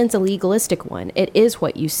 in a sense, a legalistic one. It is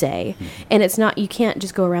what you say. And it's not, you can't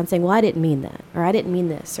just go around saying, well, I didn't mean that, or I didn't mean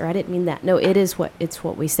this, or I didn't mean that. No, it's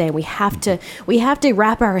what we say. And we have to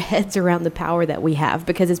wrap our heads around the power that we have,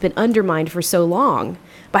 because it's been undermined for so long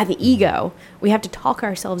by the ego. We have to talk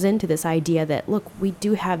ourselves into this idea that, look, we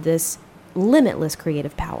do have this limitless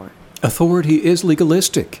creative power. Authority is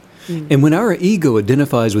legalistic. And when our ego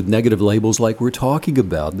identifies with negative labels like we're talking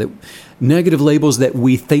about, that negative labels that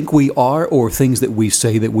we think we are or things that we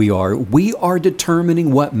say that we are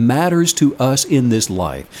determining what matters to us in this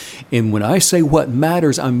life. And when I say what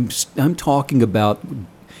matters, I'm talking about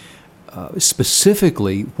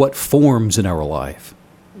specifically what forms in our life.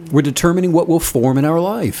 We're determining what will form in our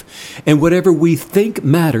life. And whatever we think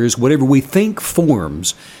matters, whatever we think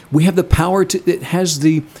forms, we have the power it has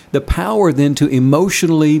the power then to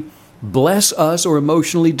emotionally bless us or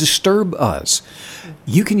emotionally disturb us.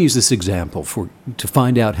 You can use this example to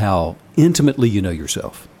find out how intimately you know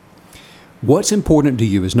yourself. What's important to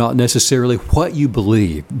you is not necessarily what you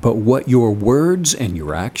believe, but what your words and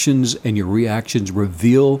your actions and your reactions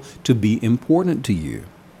reveal to be important to you.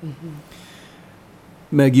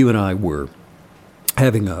 Meg, you and I were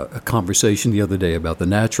having a conversation the other day about the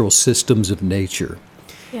natural systems of nature.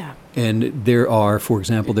 Yeah. And there are, for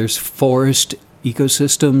example, there's forest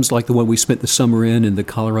ecosystems like the one we spent the summer in the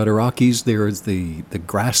Colorado Rockies. There's the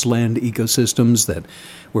grassland ecosystems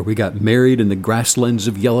where we got married in the grasslands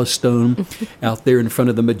of Yellowstone out there in front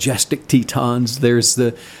of the majestic Tetons. There's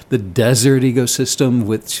the desert ecosystem,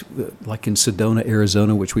 which like in Sedona,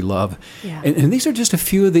 Arizona, which we love. Yeah. And these are just a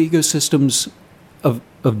few of the ecosystems of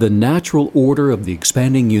the natural order of the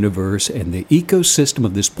expanding universe and the ecosystem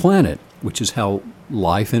of this planet, which is how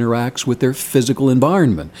life interacts with their physical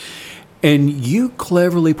environment. And you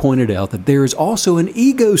cleverly pointed out that there is also an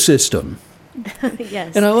ecosystem.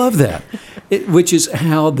 Yes. And I love that, which is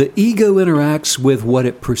how the ego interacts with what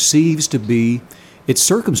it perceives to be It's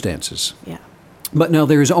circumstances. Yeah. But now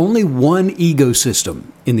there is only one ecosystem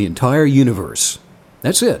in the entire universe.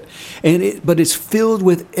 That's it. But it's filled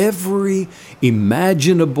with every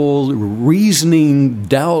imaginable, reasoning,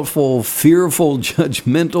 doubtful, fearful,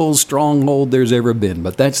 judgmental stronghold there's ever been.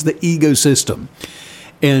 But that's the ecosystem.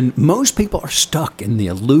 And most people are stuck in the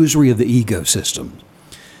illusory of the ecosystem,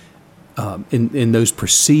 in those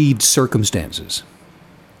perceived circumstances.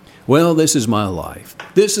 Well, this is my life.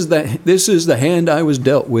 This is the hand I was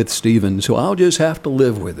dealt with, Stephen, so I'll just have to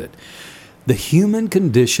live with it. The human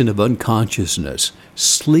condition of unconsciousness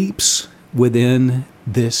sleeps within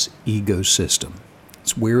this ecosystem.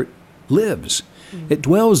 It's where it lives. It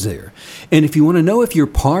dwells there. And if you want to know if you're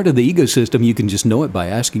part of the ecosystem, you can just know it by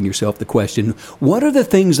asking yourself the question, what are the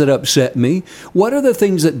things that upset me? What are the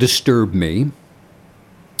things that disturb me?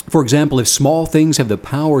 For example, if small things have the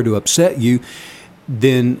power to upset you,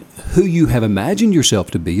 then who you have imagined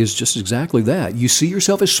yourself to be is just exactly that. You see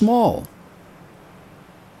yourself as small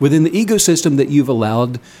within the ecosystem that you've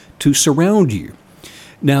allowed to surround you.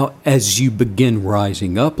 Now, as you begin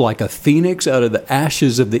rising up like a phoenix out of the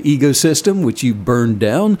ashes of the ecosystem, which you burned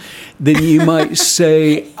down, then you might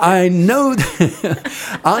say, I know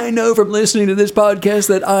from listening to this podcast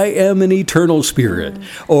that I am an eternal spirit,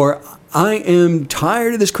 or I am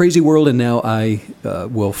tired of this crazy world, and now I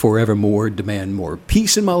will forevermore demand more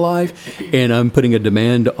peace in my life, and I'm putting a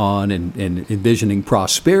demand on and envisioning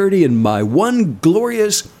prosperity in my one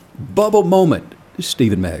glorious bubble moment,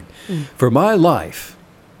 Stephen Megg, for my life,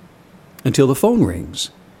 until the phone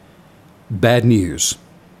rings. Bad news.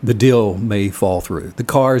 The deal may fall through. The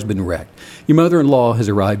car has been wrecked. Your mother-in-law has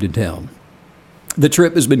arrived in town. The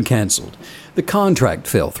trip has been canceled. The contract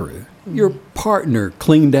fell through. Your partner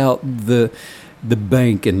cleaned out the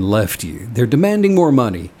bank and left you. They're demanding more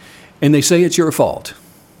money, and they say it's your fault.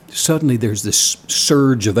 Suddenly there's this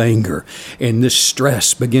surge of anger, and this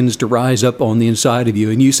stress begins to rise up on the inside of you,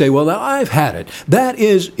 and you say, well, now I've had it. That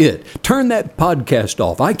is it. Turn that podcast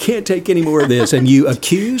off. I can't take any more of this. And you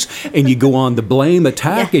accuse, and you go on the blame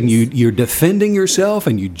attack, Yes. and you're defending yourself,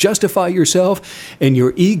 and you justify yourself and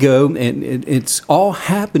your ego, and it's all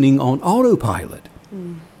happening on autopilot.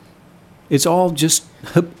 It's all just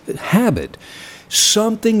habit.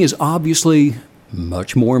 Something is obviously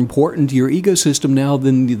much more important to your ecosystem now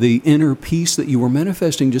than the inner peace that you were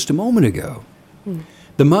manifesting just a moment ago.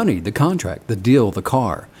 The money, the contract, the deal, the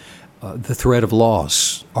car, the threat of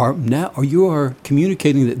loss you are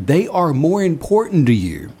communicating that they are more important to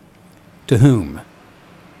you. To whom?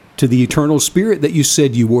 To the eternal spirit that you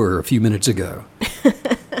said you were a few minutes ago.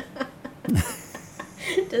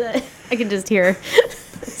 I can just hear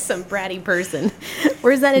some bratty person.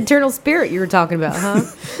 Where's that eternal spirit you were talking about, huh?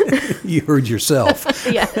 You heard yourself.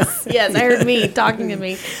 Yes, I heard me talking to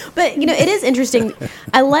me. But it is interesting.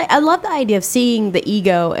 I love the idea of seeing the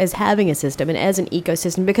ego as having a system and as an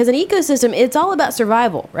ecosystem, because an ecosystem, it's all about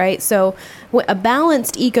survival, right? So a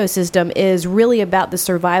balanced ecosystem is really about the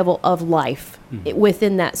survival of life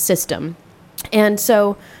within that system. And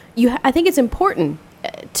so I think it's important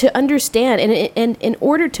to understand, and in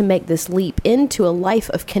order to make this leap into a life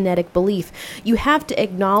of kinetic belief, you have to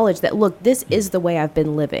acknowledge that, look, this is the way I've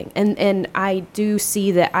been living. And I do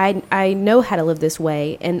see that I know how to live this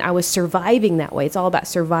way, and I was surviving that way. It's all about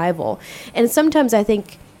survival. And sometimes I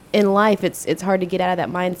think in life it's hard to get out of that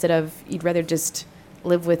mindset of you'd rather just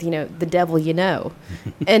live with, the devil,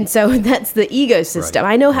 And so that's the ego system.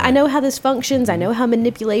 Right. I know how this functions. I know how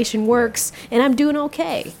manipulation works, and I'm doing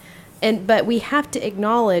okay. But we have to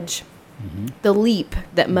acknowledge the leap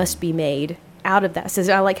that must be made out of that. So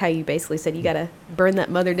I like how you basically said you got to burn that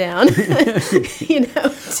mother down,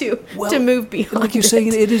 to move beyond. Like you're saying,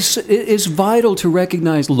 it is vital to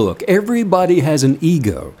recognize. Look, everybody has an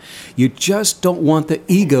ego. You just don't want the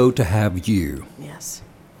ego to have you. Yes.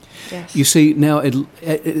 You see, now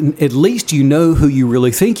at least you know who you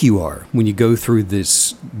really think you are when you go through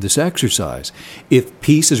this exercise. If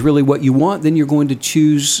peace is really what you want, then you're going to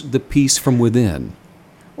choose the peace from within.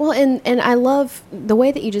 Well, and I love the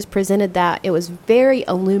way that you just presented that. It was very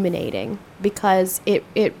illuminating, because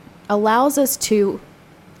it allows us to,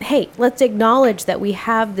 hey, let's acknowledge that we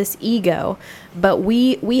have this ego, but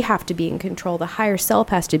we have to be in control. The higher self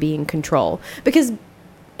has to be in control, because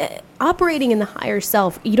operating in the higher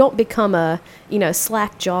self, you don't become a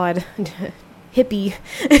slack-jawed hippie,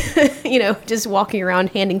 just walking around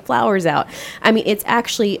handing flowers out. I mean, it's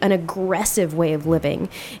actually an aggressive way of living.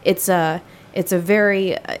 It's a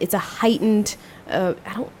heightened. I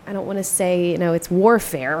don't want to say it's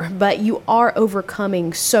warfare, but you are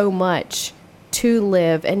overcoming so much to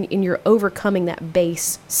live, and you're overcoming that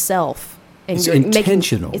base self, And It's you're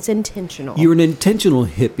intentional. It's intentional. You're an intentional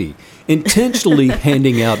hippie, intentionally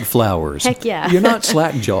handing out flowers. Heck yeah. You're not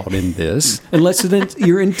slack-jawed in this, unless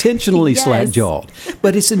you're intentionally Yes. slack-jawed.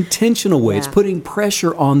 But it's intentional way. It's Yeah. putting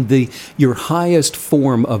pressure on your highest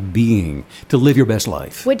form of being to live your best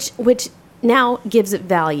life. which now gives it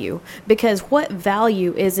value, because what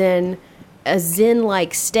value is in a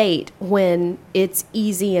zen-like state when it's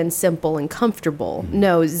easy and simple and comfortable?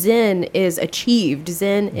 No, zen is achieved.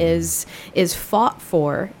 Zen is fought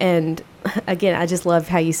for. And again, I just love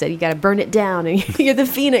how you said you got to burn it down, and you're the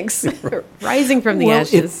phoenix rising from the Well,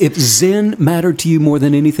 ashes. if Zen mattered to you more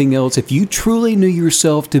than anything else, if you truly knew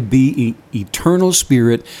yourself to be eternal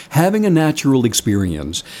spirit, having a natural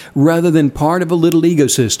experience, rather than part of a little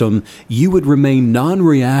ecosystem, you would remain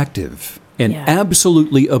non-reactive and Yeah.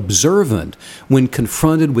 absolutely observant when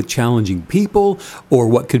confronted with challenging people or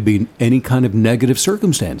what could be any kind of negative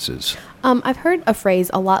circumstances. I've heard a phrase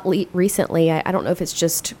a lot recently. I don't know if it's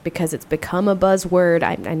just because it's become a buzzword.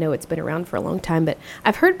 I know it's been around for a long time, but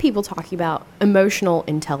I've heard people talking about emotional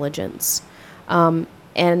intelligence.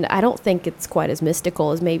 And I don't think it's quite as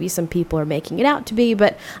mystical as maybe some people are making it out to be,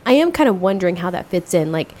 but I am kind of wondering how that fits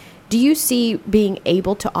in. Like, do you see being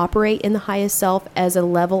able to operate in the highest self as a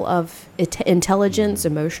level of intelligence,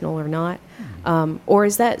 emotional or not? Or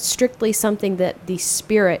is that strictly something that the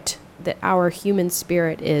spirit, that our human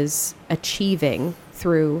spirit is achieving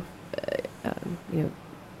through,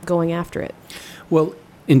 going after it? Well,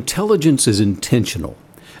 intelligence is intentional.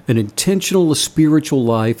 An intentional spiritual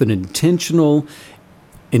life, an intentional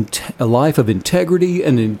a life of integrity,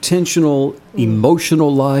 an intentional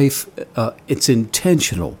emotional life. It's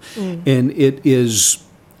intentional. And it is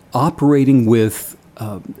operating with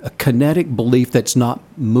a kinetic belief that's not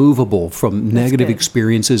movable from negative good.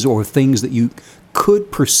 experiences or things that you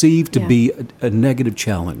could perceive to Yeah. be a negative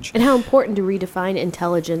challenge. And how important to redefine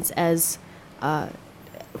intelligence as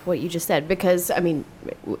what you just said, because, I mean,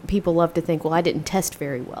 people love to think, well, I didn't test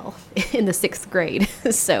very well in the 6th grade,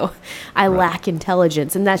 so I lack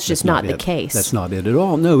intelligence, and that's just not the it. case. That's not it at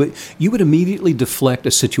all. No, you would immediately deflect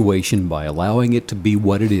a situation by allowing it to be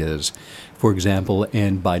what it is, for example,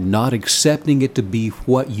 and by not accepting it to be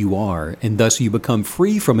what you are, and thus you become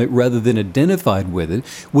free from it rather than identified with it,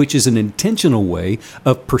 which is an intentional way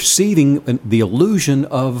of perceiving the illusion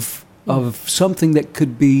of something that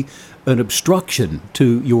could be an obstruction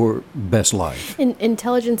to your best life.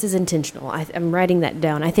 Intelligence is intentional. I'm writing that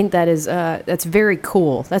down. I think that is that's very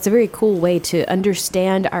cool. That's a very cool way to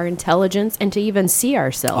understand our intelligence and to even see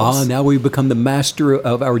ourselves. Now we become the master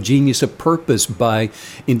of our genius of purpose by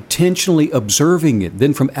intentionally observing it.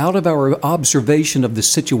 Then from out of our observation of the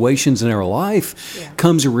situations in our life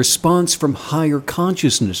comes a response from higher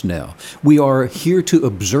consciousness now. We are here to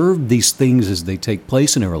observe these things as they take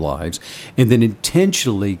place in our lives and then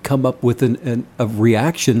intentionally come up with a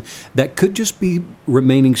reaction that could just be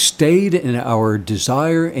remaining stayed in our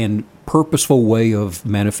desire and purposeful way of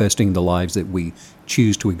manifesting the lives that we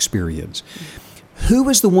choose to experience. Who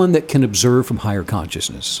is the one that can observe from higher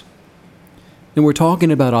consciousness? And we're talking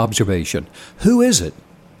about observation. Who is it?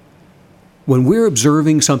 When we're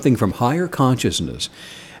observing something from higher consciousness,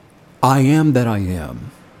 I am that I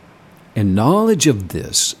am. And knowledge of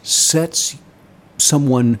this sets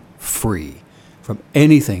someone free from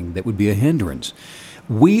anything that would be a hindrance.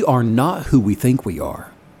 We are not who we think we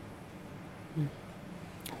are.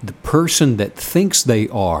 The person that thinks they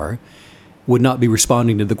are would not be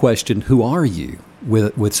responding to the question, who are you,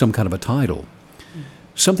 with some kind of a title.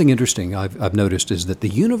 Something interesting I've noticed is that the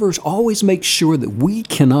universe always makes sure that we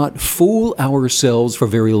cannot fool ourselves for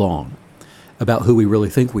very long about who we really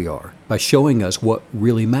think we are by showing us what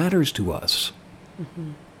really matters to us.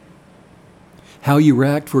 Mm-hmm. How you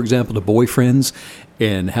react, for example, to boyfriends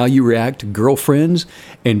and how you react to girlfriends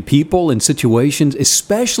and people and situations,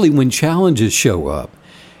 especially when challenges show up,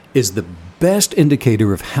 is the best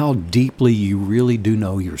indicator of how deeply you really do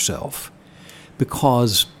know yourself.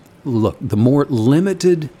 Because, look, the more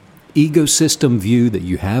limited ecosystem view that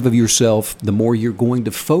you have of yourself, the more you're going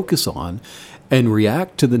to focus on and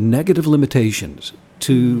react to the negative limitations,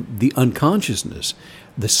 to the unconsciousness,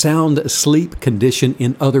 the sound asleep condition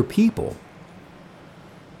in other people.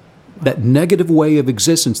 That negative way of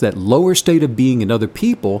existence, that lower state of being in other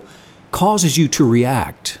people, causes you to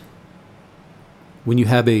react when you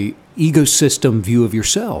have a ecosystem view of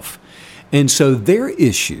yourself. And so their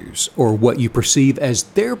issues, or what you perceive as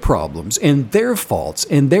their problems and their faults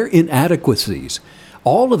and their inadequacies,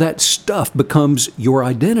 all of that stuff becomes your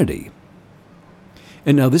identity.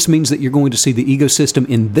 And now this means that you're going to see the ecosystem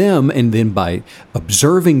in them, and then by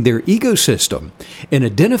observing their ecosystem and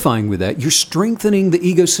identifying with that, you're strengthening the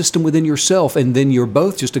ecosystem within yourself, and then you're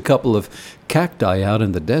both just a couple of cacti out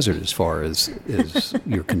in the desert as far as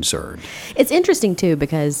you're concerned. It's interesting, too,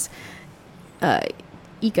 because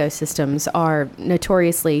ecosystems are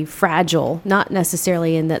notoriously fragile, not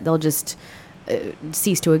necessarily in that they'll just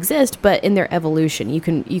cease to exist, but in their evolution. You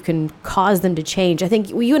can cause them to change. I think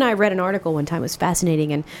you and I read an article one time. It was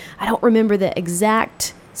fascinating, and I don't remember the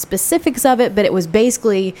exact specifics of it, but it was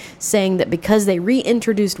basically saying that because they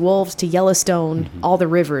reintroduced wolves to Yellowstone, all the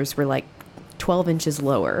rivers were like 12 inches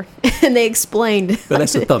lower. And they explained But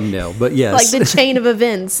that's a thumbnail, but yes. like the chain of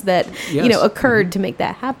events that Yes. occurred to make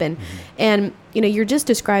that happen. And you're just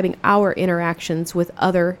describing our interactions with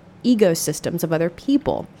other ecosystems of other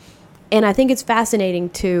people. And I think it's fascinating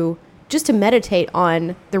to meditate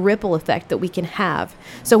on the ripple effect that we can have.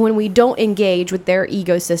 So when we don't engage with their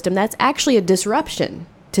ecosystem, that's actually a disruption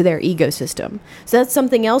to their ecosystem. So that's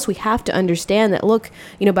something else we have to understand, that look,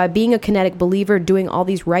 by being a kinetic believer, doing all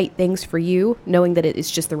these right things for you, knowing that it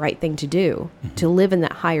is just the right thing to do, to live in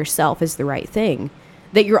that higher self is the right thing,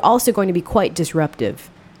 that you're also going to be quite disruptive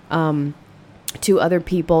to other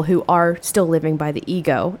people who are still living by the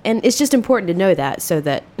ego. And it's just important to know that, so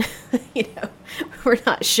that we're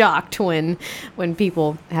not shocked when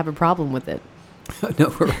people have a problem with it. No,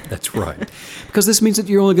 that's right. Because this means that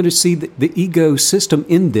you're only going to see the ego system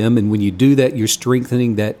in them, and when you do that, you're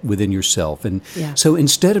strengthening that within yourself. And so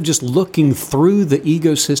instead of just looking through the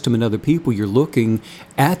ego system in other people, you're looking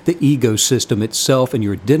at the ego system itself, and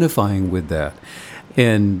you're identifying with that.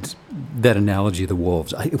 And that analogy of the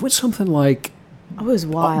wolves, it was something like... It was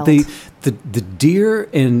wild. The deer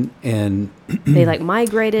and they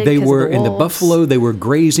migrated. They were in the buffalo. They were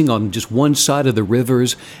grazing on just one side of the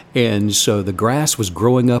rivers, and so the grass was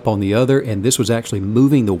growing up on the other. And this was actually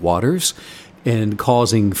moving the waters and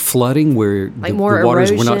causing flooding where the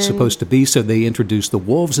waters were not supposed to be. So they introduced the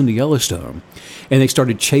wolves into Yellowstone, and they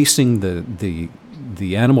started chasing the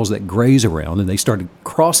animals that graze around, and they started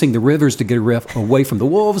crossing the rivers to get away from the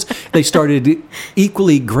wolves. They started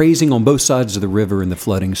equally grazing on both sides of the river, and the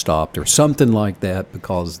flooding stopped, or something like that,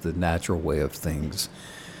 because the natural way of things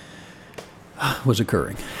was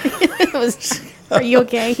occurring. Are you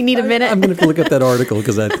okay? You need a minute? I'm going to look up that article,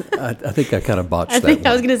 because I think I kind of botched that one.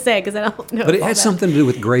 I was going to say, because I don't know. But it had something to do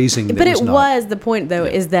with grazing. But the point, though,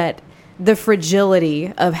 is that the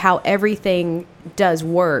fragility of how everything does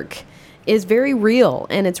work is very real,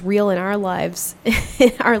 and it's real in our lives,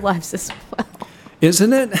 as well.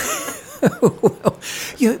 Isn't it? Well,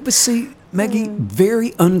 but see, Maggie,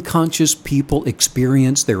 very unconscious people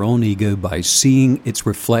experience their own ego by seeing its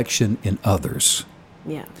reflection in others.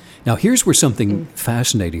 Yeah. Now, here's where something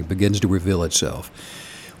fascinating begins to reveal itself.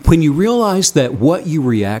 When you realize that what you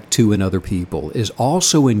react to in other people is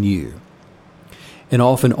also in you, and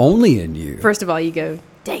often only in you. First of all, you go,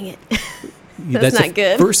 dang it. That's not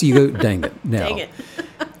good. First, you go, dang it. Now, dang it.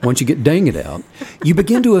 Once you get dang it out, you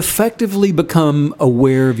begin to effectively become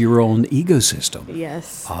aware of your own ego system.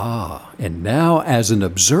 Yes. And now, as an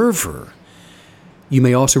observer, you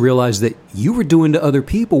may also realize that you were doing to other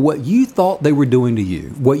people what you thought they were doing to you,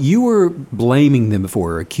 what you were blaming them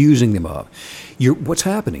for, or accusing them of. What's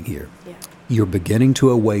happening here? Yeah. You're beginning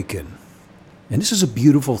to awaken. And this is a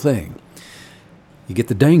beautiful thing. You get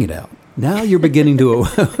the dang it out. Now you're beginning to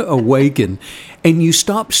awaken, and you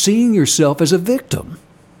stop seeing yourself as a victim.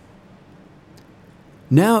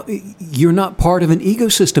 Now you're not part of an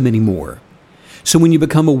ecosystem anymore. So when you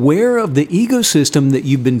become aware of the ecosystem that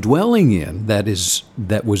you've been dwelling in,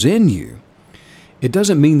 that was in you, it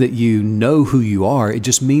doesn't mean that you know who you are. It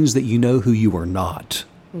just means that you know who you are not.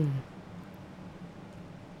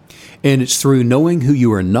 And it's through knowing who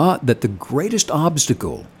you are not that the greatest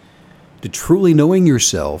obstacle to truly knowing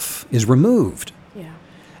yourself is removed. Yeah.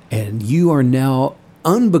 And you are now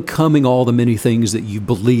unbecoming all the many things that you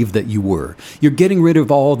believed that you were. You're getting rid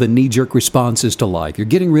of all the knee-jerk responses to life. You're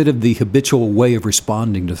getting rid of the habitual way of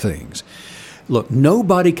responding to things. Look,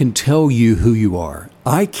 nobody can tell you who you are.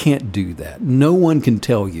 I can't do that. No one can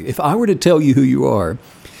tell you. If I were to tell you who you are,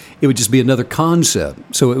 it would just be another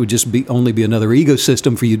concept. So it would just only be another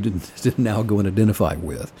ecosystem for you to now go and identify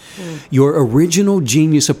with. Your original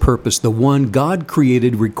genius of purpose, the one God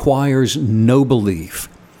created, requires no belief.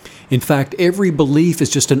 In fact, every belief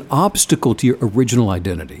is just an obstacle to your original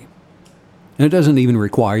identity. And it doesn't even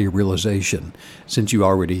require your realization, since you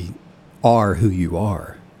already are who you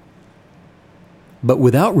are. But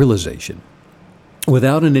without realization,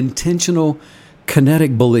 without an intentional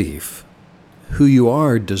kinetic belief, who you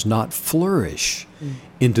are does not flourish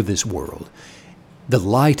into this world. the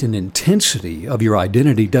light and intensity of your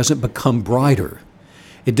identity doesn't become brighter.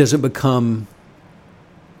 It doesn't become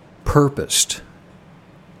purposed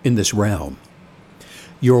in this realm.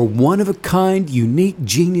 Your one-of-a-kind, unique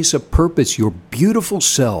genius of purpose, your beautiful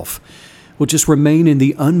self, will just remain in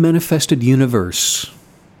the unmanifested universe.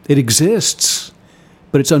 It exists,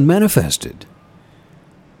 but it's unmanifested.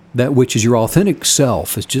 That which is your authentic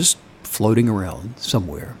self is just floating around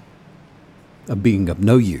somewhere, a being of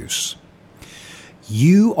no use.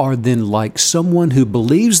 You are then like someone who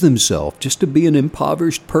believes themselves just to be an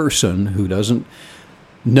impoverished person who doesn't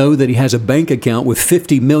know that he has a bank account with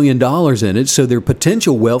 $50 million in it, so their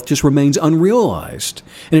potential wealth just remains unrealized,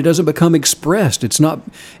 and it doesn't become expressed. It's not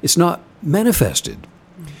manifested.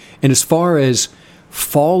 And as far as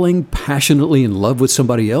falling passionately in love with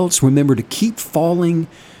somebody else, remember to keep falling.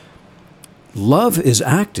 Love is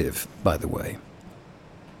active, by the way.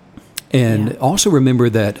 And also remember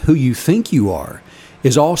that who you think you are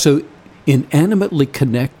is also inanimmately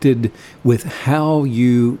connected with how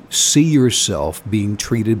you see yourself being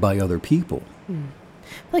treated by other people. I feel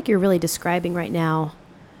like you're really describing right now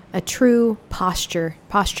a true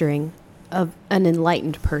posturing of an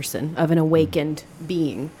enlightened person, of an awakened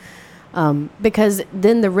being. Because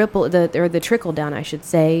then the ripple, or the trickle down, I should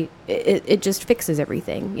say, it just fixes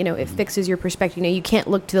everything. It fixes your perspective. You can't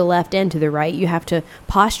look to the left and to the right. You have to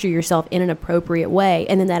posture yourself in an appropriate way,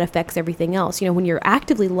 and then that affects everything else. When you're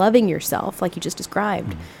actively loving yourself, like you just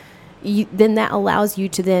described, then that allows you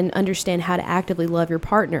to then understand how to actively love your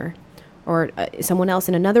partner or someone else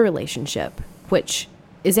in another relationship, which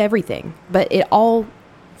is everything. But it all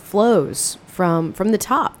flows from the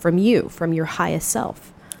top, from you, from your highest self.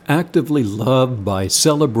 Actively love by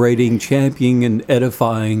celebrating, championing, and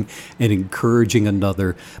edifying and encouraging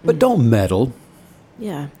another. But don't meddle.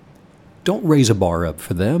 Yeah. Don't raise a bar up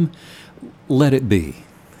for them. Let it be.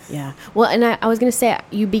 Yeah. Well, and I was going to say,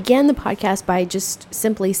 you began the podcast by just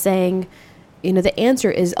simply saying, the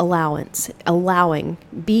answer is allowing,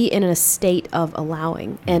 be in a state of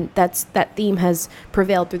allowing. And that theme has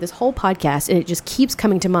prevailed through this whole podcast, and it just keeps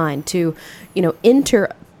coming to mind to,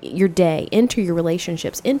 enter your day, enter your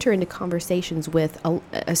relationships, enter into conversations with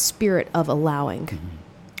a spirit of allowing.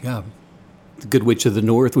 Yeah. The Good Witch of the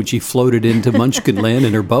North, when she floated into Munchkinland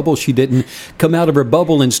in her bubble, she didn't come out of her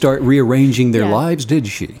bubble and start rearranging their lives, did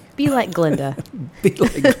she? Be like Glinda. Be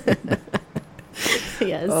like Glinda.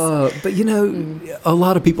 Yes. But a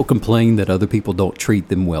lot of people complain that other people don't treat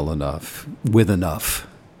them well enough, with enough.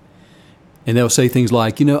 And they'll say things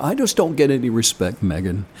like, I just don't get any respect,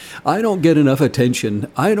 Megan. I don't get enough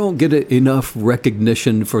attention. I don't get enough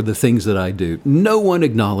recognition for the things that I do. No one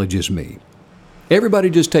acknowledges me. Everybody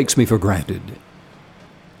just takes me for granted.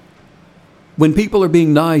 When people are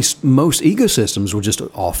being nice, most ecosystems will just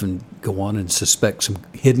often go on and suspect some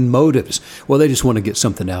hidden motives. Well, they just want to get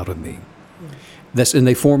something out of me. And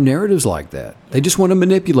they form narratives like that. They just want to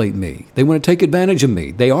manipulate me. They want to take advantage of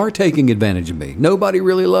me. They are taking advantage of me. Nobody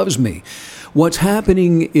really loves me. What's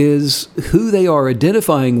happening is who they are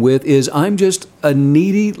identifying with is I'm just a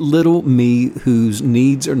needy little me whose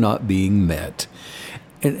needs are not being met.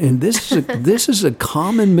 And this is a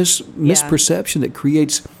common misperception that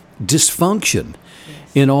creates dysfunction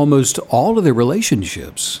in almost all of their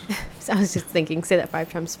relationships. So I was just thinking, say that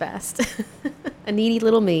 5 times fast. A needy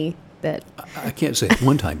little me. That I can't say it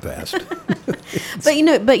one time fast.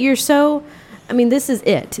 but you're so, this is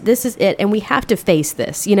it, and we have to face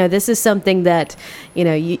this. This is something that,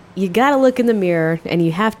 you got to look in the mirror and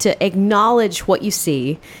you have to acknowledge what you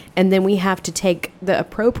see, and then we have to take the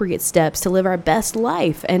appropriate steps to live our best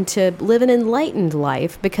life and to live an enlightened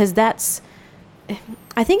life, because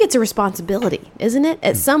I think it's a responsibility, isn't it?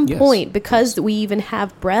 At some point, because we even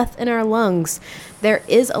have breath in our lungs, there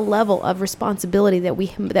is a level of responsibility that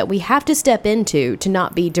we have to step into to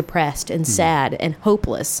not be depressed and sad and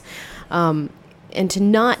hopeless, and to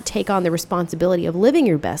not take on the responsibility of living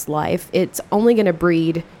your best life. It's only going to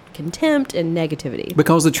breed contempt and negativity.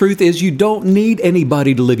 Because the truth is, you don't need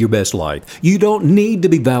anybody to live your best life. You don't need to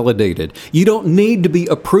be validated. You don't need to be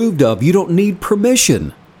approved of. You don't need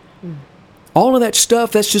permission. All of that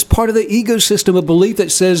stuff, that's just part of the ecosystem of belief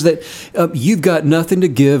that says that you've got nothing to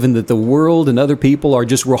give and that the world and other people are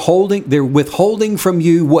just withholding from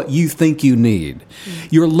you what you think you need.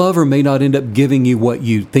 Your lover may not end up giving you what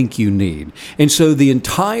you think you need. And so the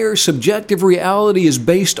entire subjective reality is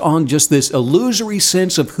based on just this illusory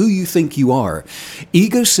sense of who you think you are.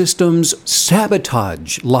 Ecosystems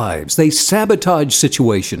sabotage lives. They sabotage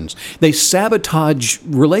situations. They sabotage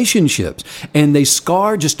relationships. And they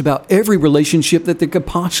scar just about every relationship relationship that there could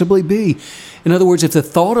possibly be. In other words, if the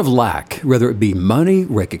thought of lack, whether it be money,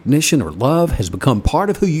 recognition, or love, has become part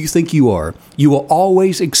of who you think you are, you will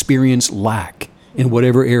always experience lack in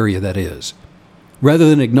whatever area that is. Rather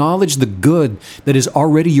than acknowledge the good that is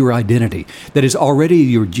already your identity, that is already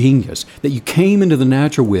your genius, that you came into the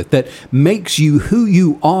natural with, that makes you who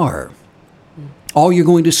you are, all you're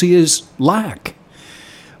going to see is lack.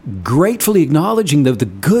 Gratefully acknowledging the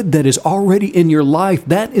good that is already in your life,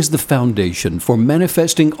 that is the foundation for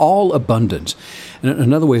manifesting all abundance. And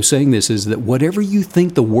another way of saying this is that whatever you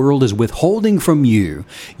think the world is withholding from you,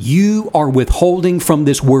 you are withholding from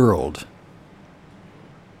this world.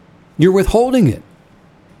 You're withholding it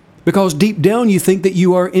because deep down you think that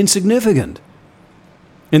you are insignificant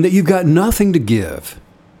and that you've got nothing to give.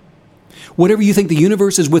 Whatever you think the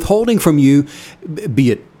universe is withholding from you, be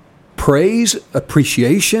it praise,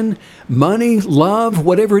 appreciation, money, love,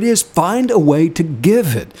 whatever it is, find a way to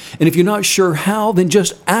give it. And if you're not sure how, then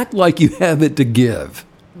just act like you have it to give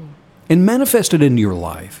and manifest it into your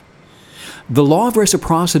life. The law of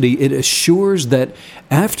reciprocity, it assures that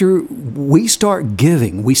after we start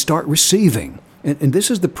giving, we start receiving. And this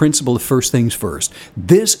is the principle of first things first.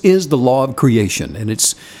 This is the law of creation, and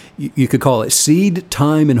it's, you could call it seed,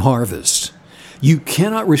 time, and harvest. You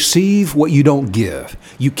cannot receive what you don't give.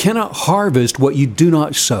 You cannot harvest what you do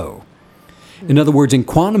not sow. In other words, in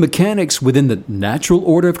quantum mechanics, within the natural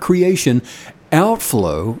order of creation,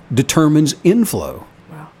 outflow determines inflow.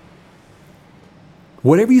 Wow.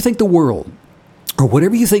 Whatever you think the world, or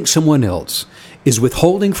whatever you think someone else is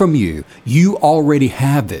withholding from you, you already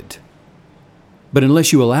have it. But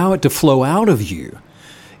unless you allow it to flow out of you,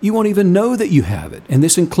 you won't even know that you have it. And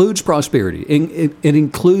this includes prosperity. It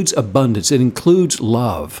includes abundance. It includes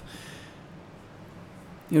love.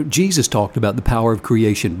 You know, Jesus talked about the power of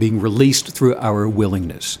creation being released through our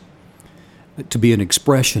willingness to be an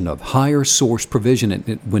expression of higher source provision.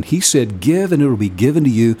 And when he said, give and it will be given to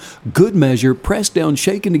you, good measure, pressed down,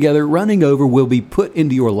 shaken together, running over, will be put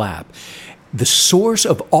into your lap. The source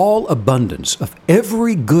of all abundance, of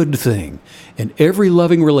every good thing and every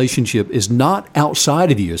loving relationship is not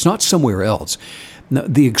outside of you. It's not somewhere else. Now,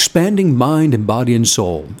 the expanding mind and body and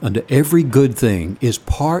soul unto every good thing is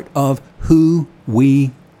part of who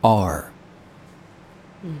we are.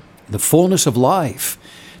 The fullness of life,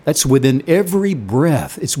 that's within every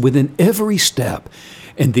breath. It's within every step.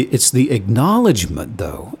 And it's the acknowledgement,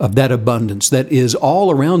 though, of that abundance that is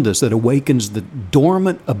all around us that awakens the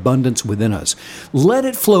dormant abundance within us. Let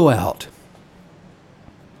it flow out.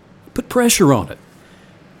 Put pressure on it.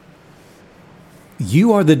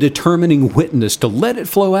 You are the determining witness to let it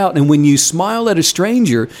flow out. And when you smile at a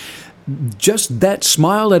stranger, just that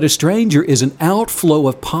smile at a stranger is an outflow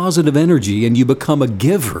of positive energy, and you become a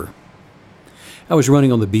giver. I was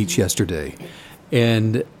running on the beach yesterday,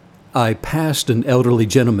 and I passed an elderly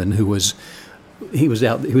gentleman who was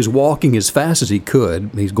walking as fast as he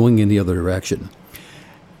could. He's going in the other direction.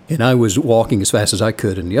 And I was walking as fast as I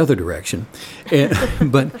could in the other direction. And,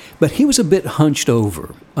 but he was a bit hunched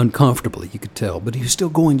over, uncomfortably, you could tell. But he was still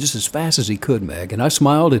going just as fast as he could, Meg. And I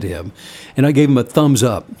smiled at him, and I gave him a thumbs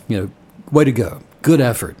up. You know, way to go. Good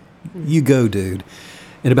effort. You go, dude.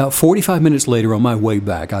 And about 45 minutes later, on my way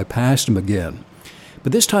back, I passed him again.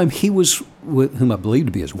 But this time he was with whom I believed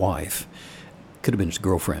to be his wife. Could have been his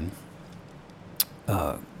girlfriend.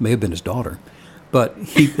 May have been his daughter. But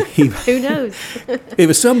he Who knows? It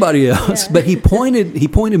was somebody else. Yeah. But he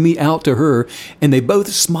pointed me out to her, and they both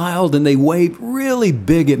smiled and they waved really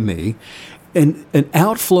big at me. And an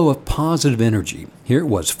outflow of positive energy, here it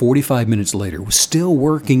was 45 minutes later, was still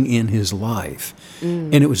working in his life.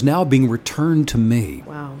 And it was now being returned to me.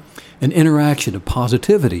 Wow. An interaction of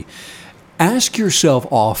positivity. Ask yourself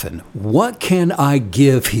often, what can I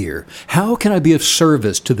give here? How can I be of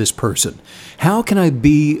service to this person? How can I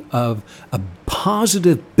be of a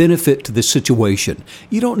positive benefit to this situation?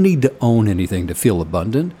 You don't need to own anything to feel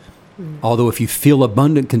abundant. Although if you feel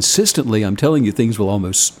abundant consistently, I'm telling you, things will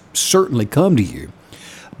almost certainly come to you.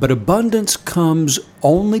 But abundance comes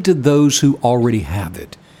only to those who already have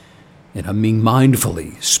it. And I mean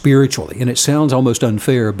mindfully, spiritually. And it sounds almost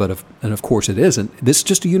unfair, but of course it isn't. This is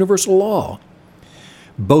just a universal law.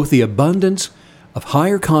 Both the abundance of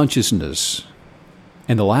higher consciousness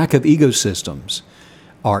and the lack of ecosystems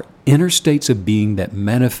are inner states of being that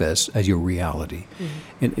manifest as your reality.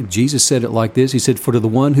 And Jesus said it like this. He said, for to the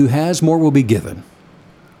one who has, more will be given.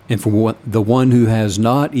 And for the one who has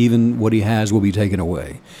not, even what he has will be taken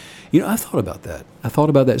away. You know, I thought about that. I thought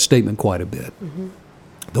about that statement quite a bit.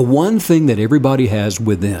 The one thing that everybody has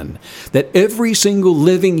within, that every single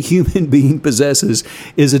living human being possesses,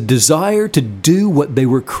 is a desire to do what they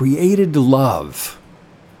were created to love.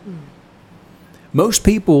 Most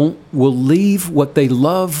people will leave what they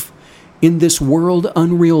love in this world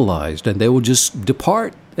unrealized, and they will just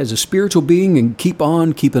depart as a spiritual being and keep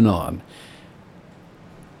on keeping on.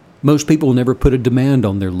 Most people will never put a demand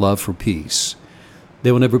on their love for peace.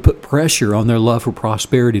 They will never put pressure on their love for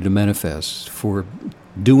prosperity to manifest, for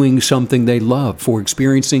doing something they love, for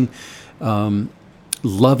experiencing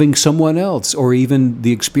loving someone else, or even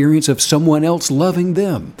the experience of someone else loving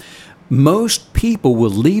them. Most people will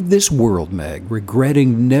leave this world, Meg,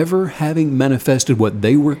 regretting never having manifested what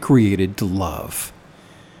they were created to love.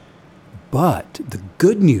 But the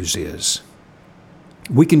good news is,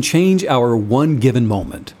 we can change our one given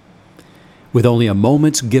moment with only a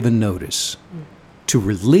moment's given notice to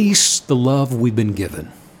release the love we've been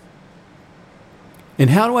given. And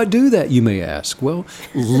how do I do that, you may ask? Well,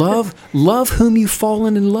 love whom you've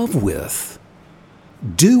fallen in love with.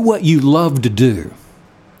 Do what you love to do.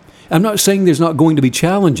 I'm not saying there's not going to be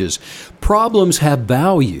challenges. Problems have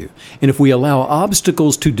value. And if we allow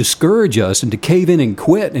obstacles to discourage us and to cave in and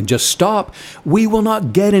quit and just stop, we will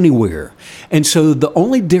not get anywhere. And so the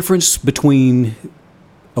only difference between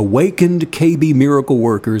awakened KB miracle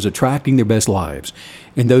workers attracting their best lives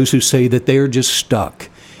and those who say that they're just stuck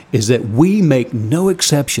is that we make no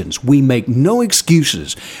exceptions. We make no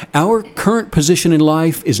excuses. Our current position in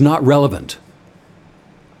life is not relevant.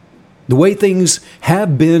 The way things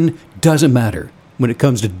have been doesn't matter when it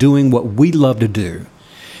comes to doing what we love to do.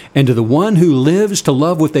 And to the one who lives to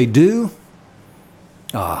love what they do,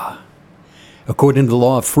 according to the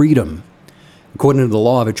law of freedom, according to the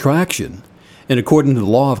law of attraction, and according to the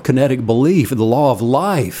law of kinetic belief and the law of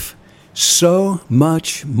life, so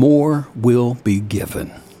much more will be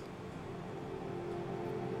given.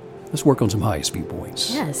 Let's work on some high speed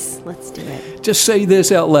points. Yes, let's do it. Just say this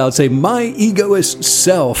out loud. Say, my egoist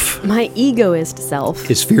self. My egoist self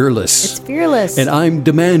is fearless. It's fearless. And I'm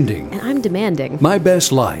demanding. And I'm demanding. My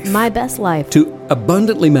best life. My best life. To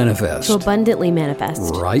abundantly manifest. To abundantly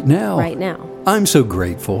manifest. Right now. Right now. I'm so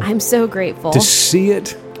grateful. I'm so grateful. To see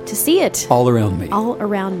it. To see it. All around me. All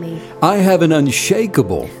around me. I have an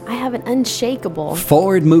unshakable.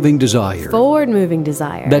 Forward-moving desire. Forward-moving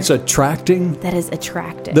desire. That's attracting. That is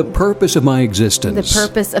attracting. The purpose of my existence. The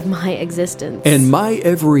purpose of my existence. And my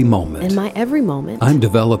every moment. In my every moment. I'm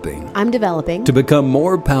developing. To become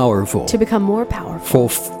more powerful.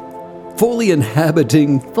 Fully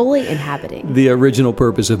inhabiting the original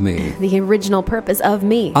purpose of me. The original purpose of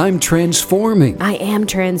me. I'm transforming. I am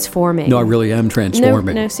transforming. No, I really am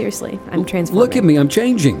transforming. No, seriously. I'm transforming. Look at me. I'm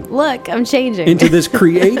changing. Look, I'm changing. Into this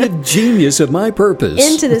creative genius of my purpose.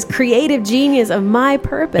 Into this creative genius of my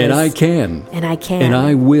purpose. And I can. And I can. And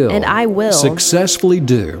I will. And I will. Successfully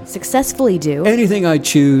do. Anything I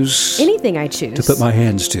choose. To put my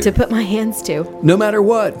hands to. No matter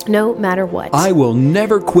what. I will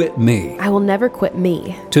never quit me. I will never quit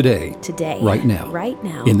me. Today. Right now.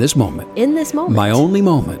 In this moment. My only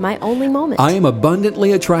moment. I am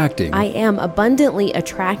abundantly attracting.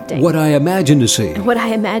 What I imagine to see.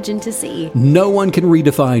 No one can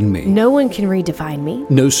redefine me.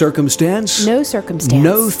 No circumstance. No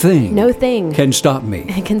thing. Can stop me.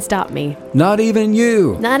 Not even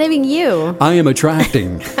you. I am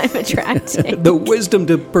attracting. The wisdom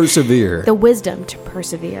to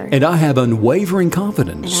persevere. And I have unwavering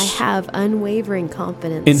confidence.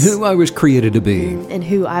 In who I was created to be.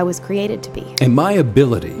 And my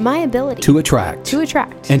ability. To attract.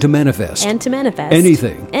 And to manifest.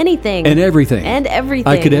 Anything. And everything.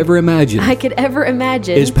 I could ever imagine.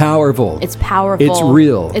 Is powerful. It's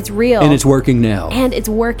real. And it's working now.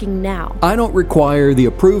 I don't require the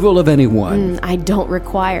approval of anyone. I don't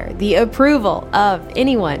require the approval of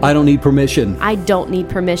anyone. I don't need permission.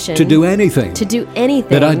 To do anything.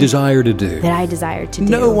 That I desire to do.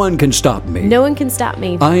 No one can stop me.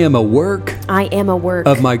 I am a work.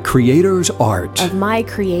 Of my Creator's art.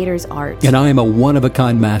 And I am a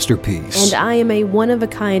one-of-a-kind masterpiece.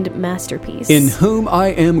 In whom I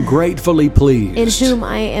am gratefully pleased.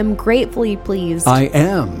 I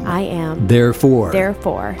am.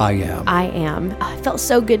 Therefore. I am. It felt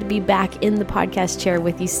so good to be back in the podcast chair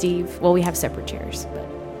with you, Steve. Well, we have separate chairs,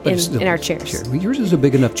 but in our chairs. Yours is a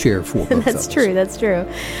big enough chair for both That's true.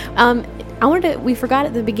 We forgot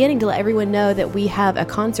at the beginning to let everyone know that we have a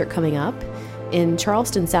concert coming up in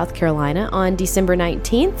Charleston, South Carolina on December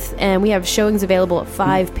 19th. And we have showings available at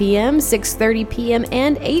 5 p.m., 6:30 p.m.,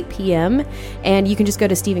 and 8 p.m. And you can just go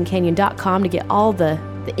to StephenCanyon.com to get all the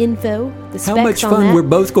the info, the specs How much on fun that. we're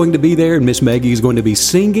both going to be there, and Miss Maggie is going to be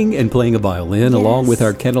singing and playing a violin along with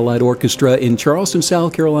our Candlelight Orchestra in Charleston,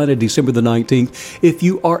 South Carolina, December the 19th. If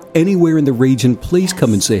you are anywhere in the region, please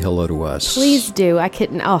come and say hello to us. Please do. I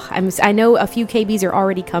couldn't. I know a few KBs are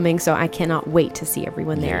already coming, so I cannot wait to see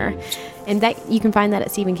everyone there. And that you can find that at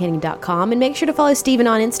StephenCanyon.com. And make sure to follow Stephen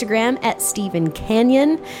on Instagram at Stephen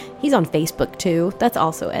Canyon. He's on Facebook too. That's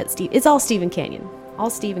also at Steve. It's all Stephen Canyon. All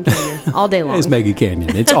Stephen Canyon, all day long. It's Maggie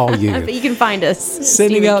Canyon. It's all you. But you can find us.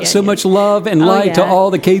 Sending Stephen out so Canyon. much love and light to all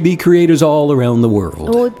the KB creators all around the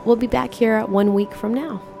world. We'll be back here 1 week from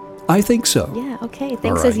now. I think so. Yeah, okay.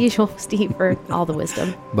 Thanks All as right. usual, Steve, for all the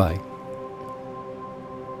wisdom. Bye.